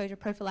post-exposure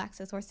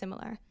prophylaxis or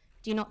similar.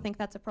 Do you not think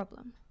that's a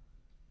problem?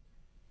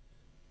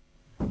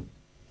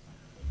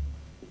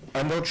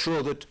 I'm not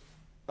sure that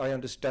I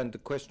understand the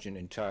question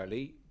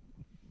entirely.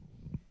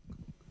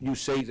 You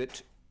say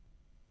that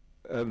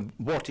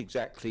what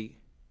exactly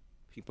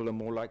people are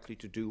more likely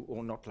to do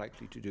or not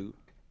likely to do.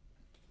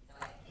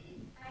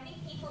 I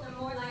think people are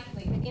more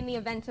likely, in the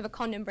event of a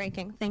condom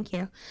breaking, thank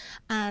you,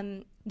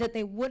 that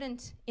they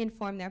wouldn't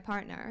inform their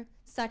partner,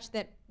 such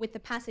that with the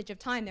passage of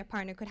time their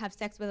partner could have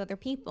sex with other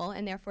people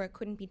and therefore it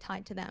couldn't be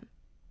tied to them.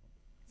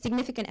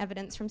 Significant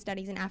evidence from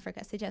studies in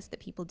Africa suggests that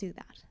people do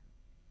that.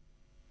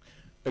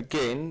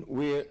 Again,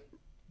 we're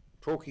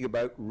talking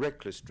about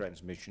reckless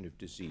transmission of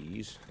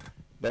disease.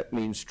 That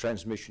means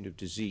transmission of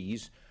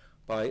disease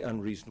by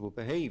unreasonable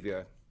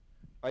behavior.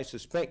 I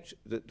suspect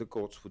that the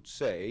courts would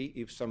say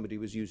if somebody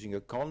was using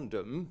a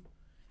condom,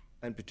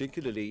 and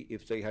particularly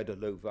if they had a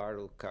low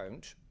viral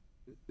count,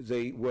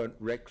 they weren't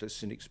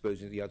reckless in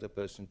exposing the other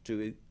person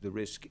to the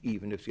risk,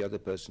 even if the other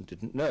person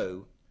didn't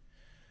know.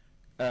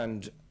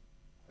 And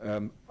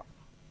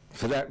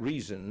for that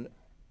reason,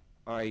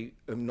 I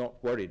am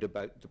not worried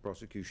about the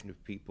prosecution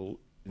of people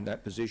in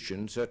that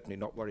position, certainly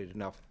not worried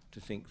enough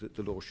to think that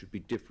the law should be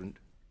different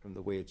from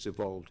the way it's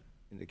evolved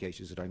in the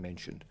cases that I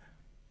mentioned.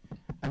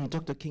 I'm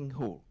Dr. King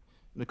Ho,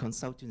 the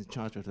consultant in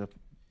charge of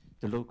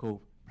the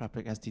local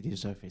public STD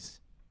service.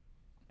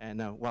 And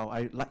well,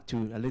 I'd like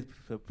to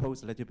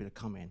propose a little bit of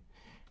comment,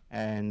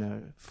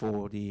 and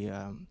for the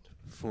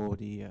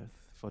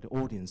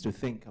audience to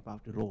think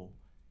about the law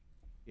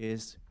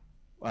is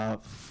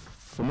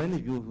for many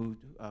of you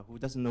who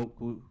doesn't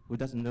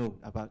know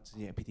about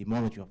the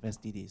epidemiology of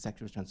STD,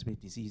 sexually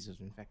transmitted diseases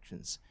or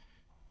infections.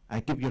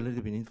 I give you a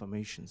little bit of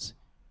information.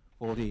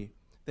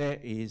 There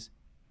is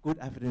good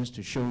evidence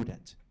to show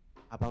that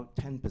about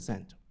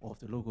 10% of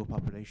the local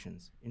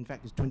populations, in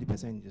fact it's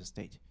 20% in the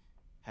state,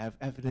 have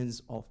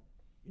evidence of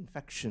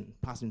infection,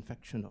 past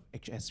infection of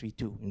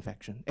HSV2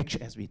 infection,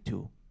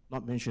 HSV2,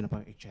 not mentioned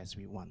about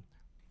HSV1.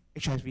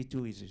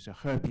 HSV2 is a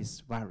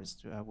herpes virus,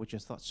 which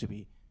is thought to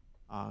be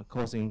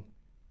causing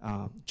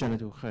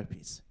genital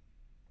herpes.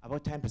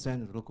 About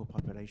 10% of the local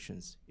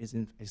populations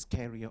is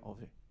carrier of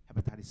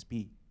hepatitis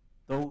B.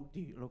 Though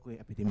the local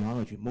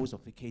epidemiology, most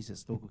of the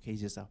cases, local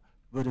cases are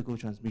vertical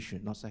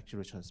transmission, not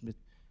sexually transmitted,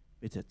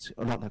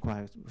 or not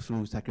acquired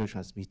through sexually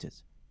transmitted.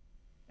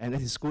 And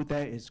it is good,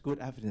 there is good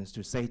evidence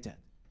to say that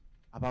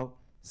about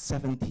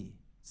 70%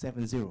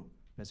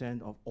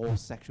 of all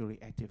sexually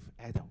active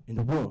adults in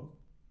the world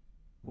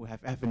who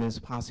have evidence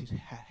past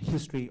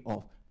history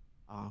of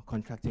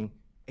contracting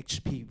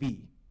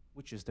HPV,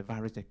 which is the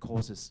virus that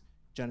causes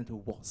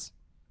genital warts,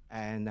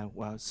 and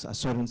well, a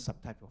certain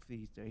subtype of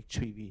the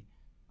HPV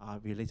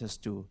related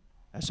to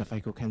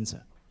cervical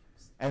cancer.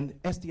 And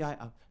STI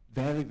are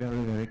very, very,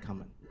 very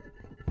common,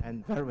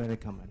 and very, very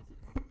common.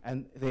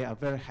 And they are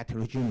very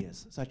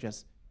heterogeneous, such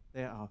as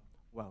there are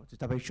well,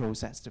 the WHO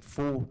says the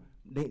four,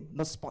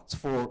 not spots,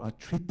 four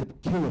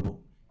treatable,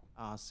 curable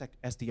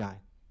STI,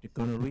 the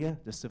gonorrhea,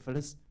 the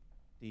syphilis,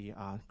 the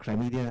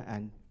chlamydia,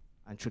 and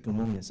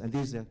trichomonias. And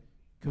these are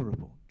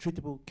curable,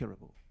 treatable,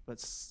 curable.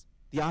 But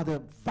the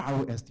other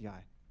viral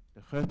STI,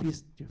 the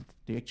herpes,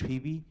 the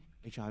HPV,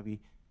 HIV,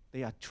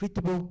 they are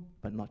treatable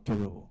but not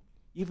curable.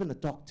 Even a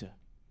doctor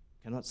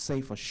cannot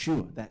say for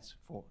sure that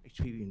for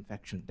HPV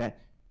infection that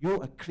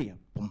you are clear,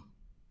 boom.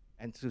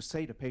 And to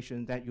say to the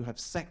patient that you have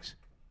sex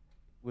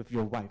with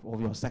your wife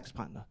or your sex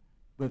partner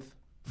with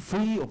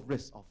free of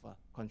risk of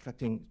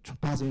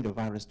passing the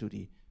virus to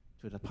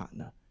the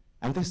partner.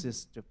 And this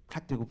is the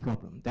practical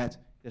problem, that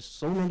there's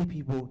so many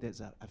people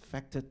that are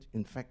affected,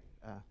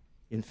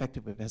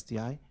 infected with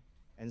STI,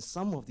 and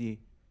some of the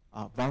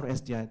viral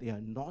STI, they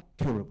are not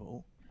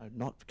curable,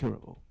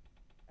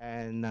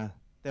 and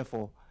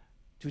therefore,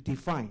 to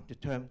define the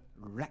term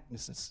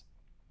recklessness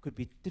could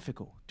be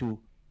difficult to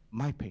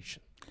my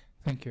patient.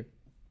 Thank you.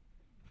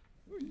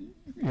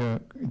 Yeah,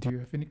 do you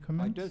have any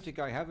comments? I don't think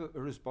I have a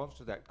response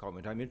to that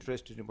comment. I'm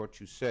interested in what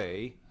you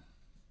say.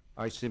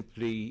 I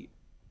simply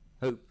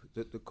hope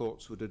that the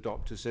courts would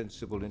adopt a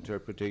sensible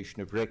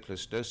interpretation of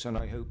recklessness, and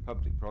I hope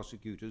public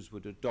prosecutors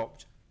would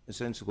adopt a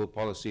sensible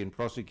policy in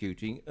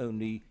prosecuting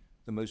only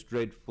the most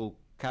dreadful,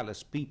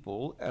 callous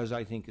people, as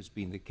I think has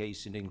been the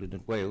case in England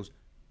and Wales,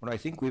 when I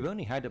think we've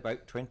only had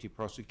about 20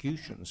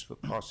 prosecutions for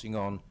passing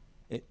on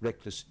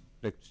recklessly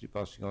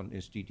passing on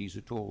STDs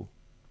at all.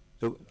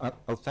 So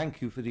I'll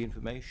thank you for the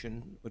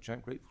information, which I'm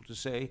grateful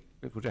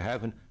to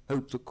have, and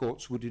hope the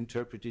courts would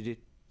interpret it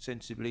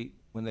sensibly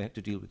when they had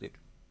to deal with it.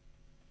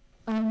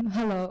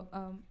 Hello,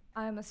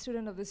 I'm a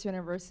student of this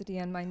university,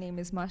 and my name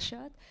is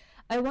Mashad.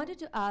 I wanted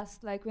to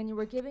ask, like, when you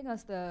were giving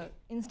us the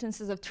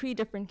instances of 3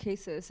 different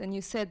cases, and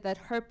you said that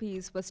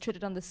herpes was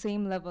treated on the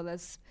same level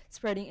as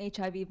spreading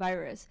HIV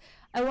virus,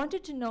 I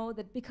wanted to know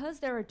that because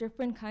there are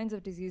different kinds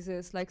of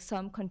diseases, like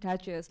some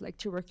contagious, like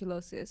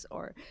tuberculosis,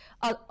 or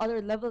other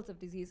levels of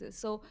diseases,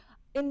 so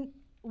in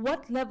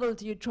what level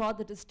do you draw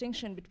the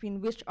distinction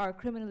between which are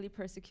criminally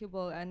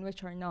persecutable and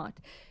which are not?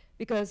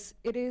 Because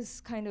it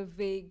is kind of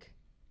vague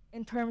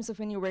in terms of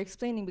when you were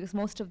explaining, because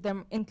most of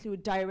them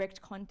include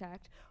direct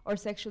contact or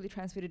sexually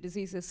transmitted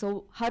diseases.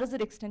 So how does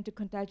it extend to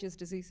contagious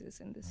diseases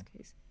in this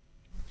case?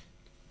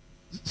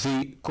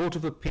 The Court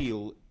of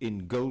Appeal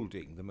in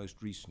Golding, the most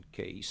recent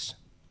case,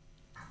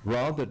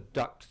 rather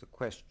ducked the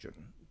question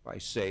by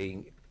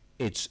saying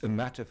it's a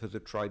matter for the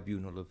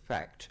tribunal of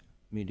fact,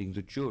 meaning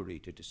the jury,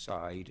 to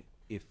decide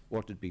if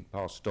what had been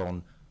passed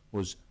on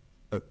was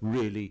a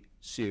really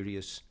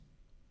serious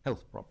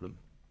health problem.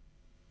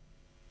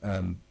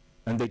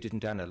 And they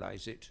didn't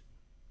analyze it.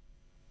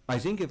 I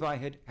think if I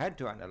had had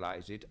to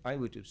analyze it, I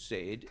would have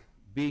said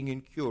being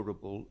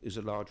incurable is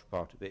a large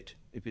part of it.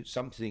 If it's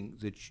something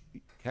that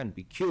can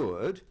be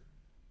cured,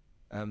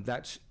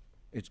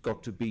 it's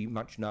got to be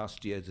much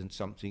nastier than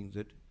something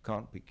that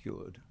can't be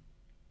cured.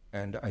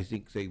 And I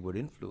think they were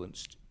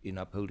influenced in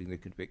upholding the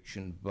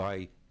conviction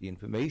by the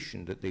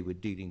information that they were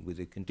dealing with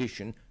a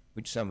condition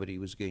which somebody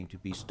was going to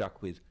be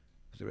stuck with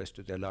for the rest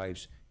of their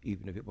lives,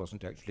 even if it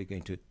wasn't actually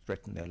going to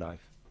threaten their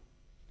life.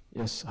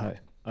 Yes, hi.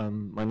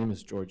 My name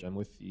is George. I'm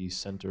with the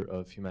Center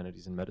of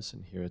Humanities and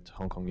Medicine here at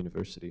Hong Kong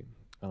University.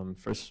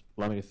 First,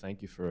 allow me to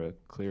thank you for a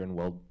clear and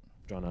well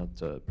drawn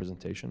out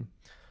presentation.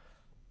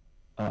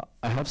 I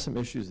have some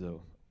issues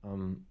though.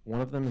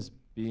 One of them is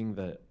being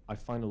that I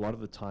find a lot of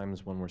the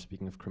times when we're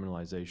speaking of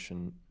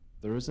criminalization,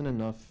 there isn't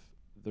enough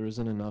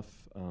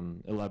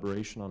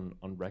elaboration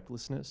on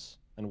recklessness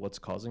and what's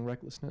causing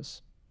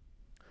recklessness.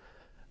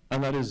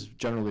 And that is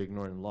generally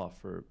ignored in law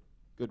for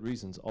good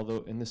reasons,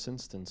 although in this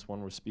instance, when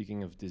we're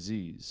speaking of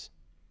disease,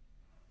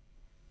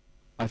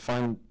 I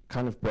find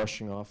kind of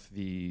brushing off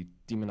the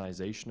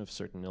demonization of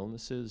certain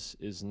illnesses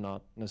is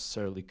not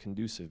necessarily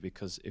conducive,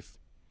 because if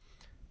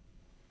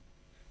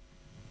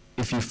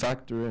you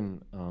factor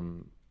in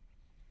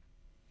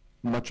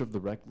much of the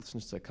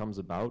recklessness that comes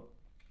about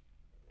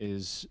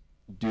is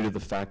due to the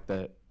fact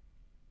that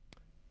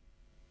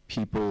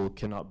people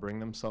cannot bring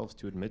themselves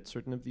to admit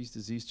certain of these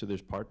diseases to their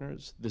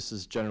partners, this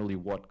is generally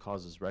what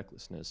causes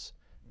recklessness.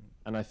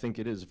 And I think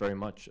it is very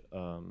much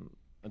a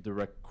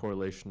direct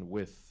correlation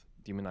with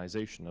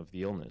demonization of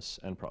the illness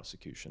and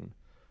prosecution.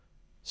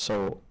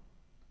 So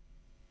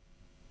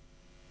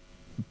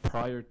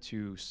prior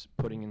to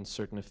putting in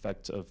certain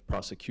effects of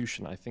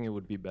prosecution, I think it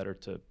would be better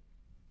to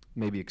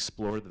maybe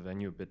explore the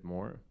venue a bit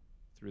more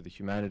through the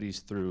humanities,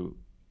 through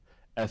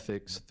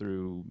ethics,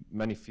 through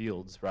many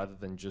fields, rather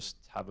than just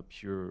have a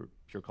pure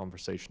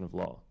conversation of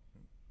law.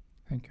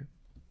 Thank you.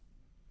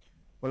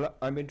 Well,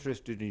 I'm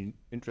interested in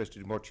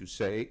what you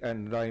say,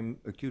 and I'm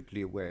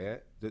acutely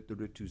aware that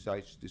there are 2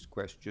 sides to this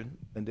question,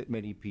 and that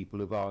many people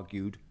have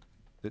argued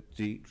that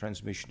the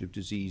transmission of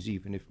disease,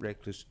 even if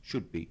reckless,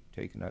 should be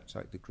taken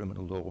outside the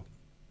criminal law.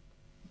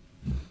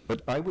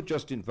 But I would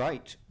just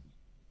invite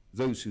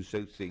those who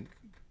so think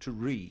to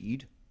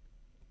read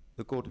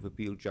the Court of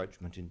Appeal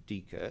judgment in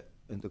𝐂𝐫𝐢𝐦𝐢𝐧𝐚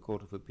and the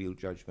Court of Appeal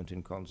judgment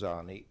in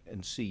𝐂𝐫𝐢𝐬𝐷𝐠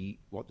and see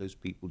what those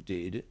people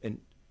did, and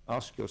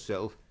ask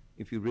yourself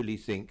if you really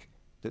think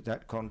that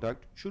that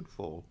conduct should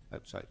fall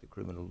outside the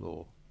criminal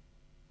law.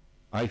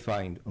 I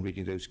find, on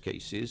reading those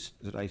cases,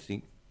 that I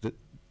think that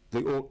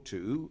they ought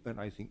to, and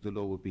I think the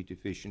law would be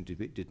deficient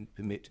if it didn't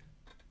permit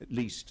at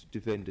least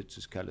defendants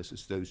as callous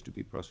as those to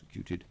be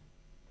prosecuted.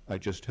 I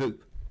just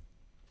hope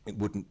it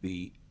wouldn't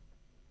be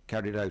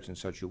carried out in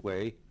such a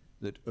way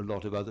that a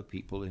lot of other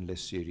people in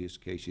less serious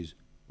cases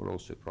were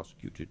also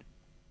prosecuted.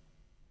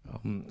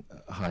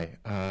 Hi,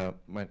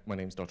 my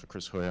name is Dr.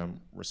 Chris Hui.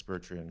 I'm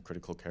respiratory and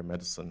critical care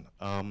medicine.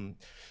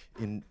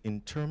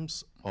 In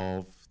terms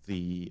of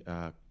the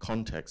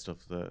context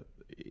of the,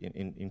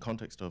 in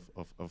context of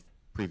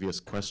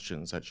previous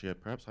questions, actually,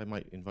 perhaps I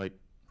might invite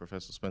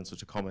Professor Spencer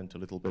to comment a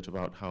little bit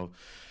about how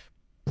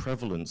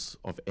prevalence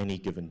of any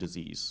given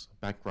disease,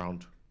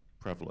 background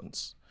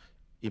prevalence,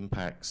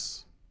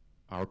 impacts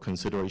our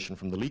consideration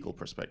from the legal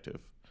perspective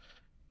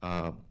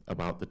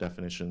about the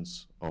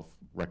definitions of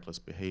reckless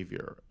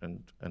behavior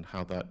and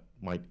how that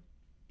might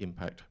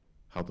impact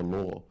how the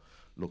law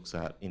looks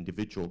at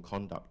individual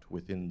conduct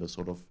within the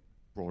sort of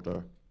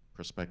broader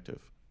perspective.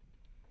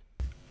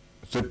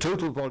 The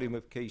total volume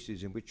of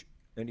cases in which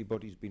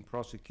anybody's been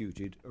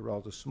prosecuted are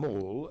rather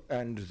small,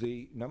 and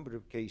the number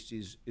of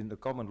cases in the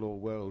common law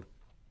world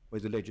where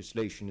the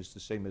legislation is the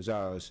same as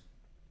ours,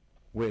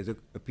 where the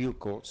appeal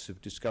courts have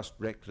discussed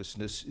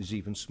recklessness, is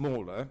even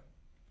smaller.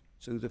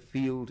 So the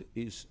field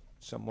is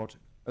somewhat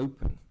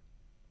open.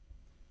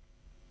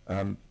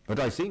 But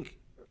I think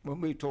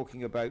when we're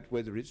talking about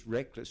whether it's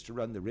reckless to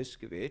run the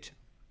risk of it,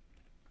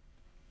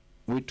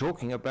 we're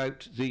talking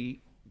about the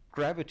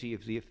gravity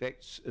of the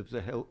effects of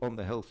on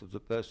the health of the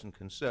person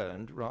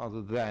concerned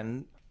rather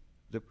than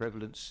the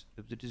prevalence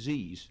of the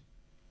disease.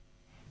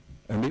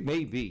 And it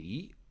may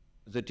be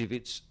that if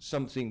it's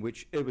something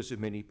which ever so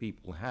many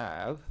people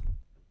have,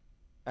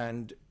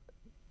 and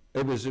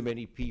ever so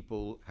many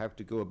people have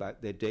to go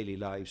about their daily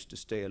lives to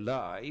stay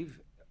alive,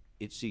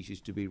 it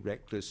ceases to be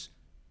reckless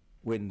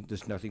when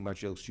there's nothing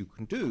much else you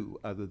can do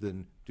other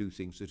than do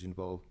things that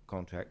involve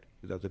contact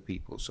with other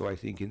people. So I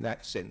think in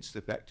that sense,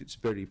 the fact it's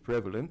very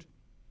prevalent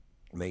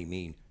may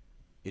mean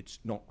it's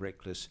not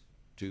reckless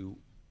to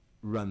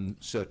run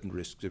certain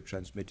risks of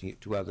transmitting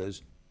it to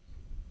others.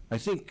 I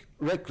think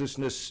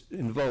recklessness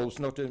involves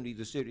not only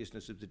the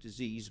seriousness of the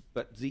disease,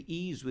 but the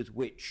ease with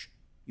which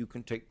you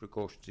can take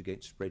precautions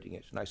against spreading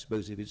it. And I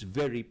suppose if it's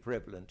very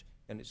prevalent,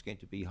 then it's going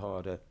to be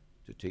harder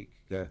to take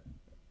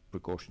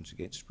precautions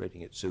against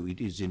spreading it. So it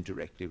is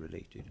indirectly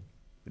related.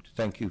 But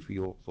thank you for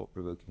your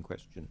thought-provoking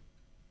question.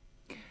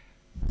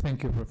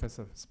 Thank you,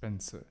 Professor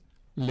Spencer.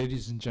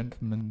 Ladies and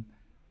gentlemen,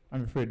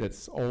 I'm afraid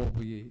that's all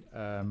we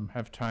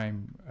have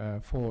time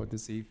for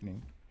this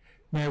evening.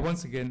 May I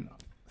once again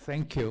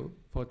thank you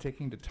for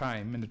taking the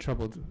time and the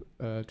trouble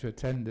to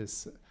attend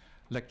this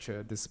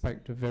lecture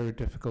despite the very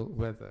difficult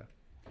weather.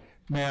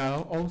 May I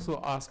also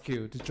ask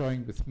you to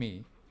join with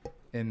me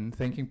in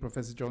thanking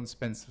Professor John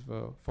Spencer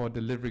for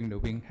delivering the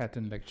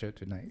WYNG-Hatton Lecture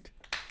tonight.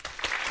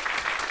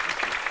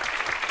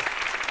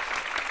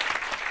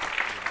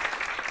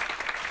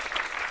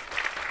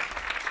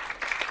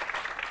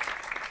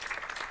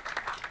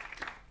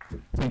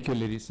 Thank you,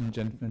 ladies and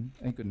gentlemen,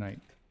 and good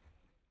night.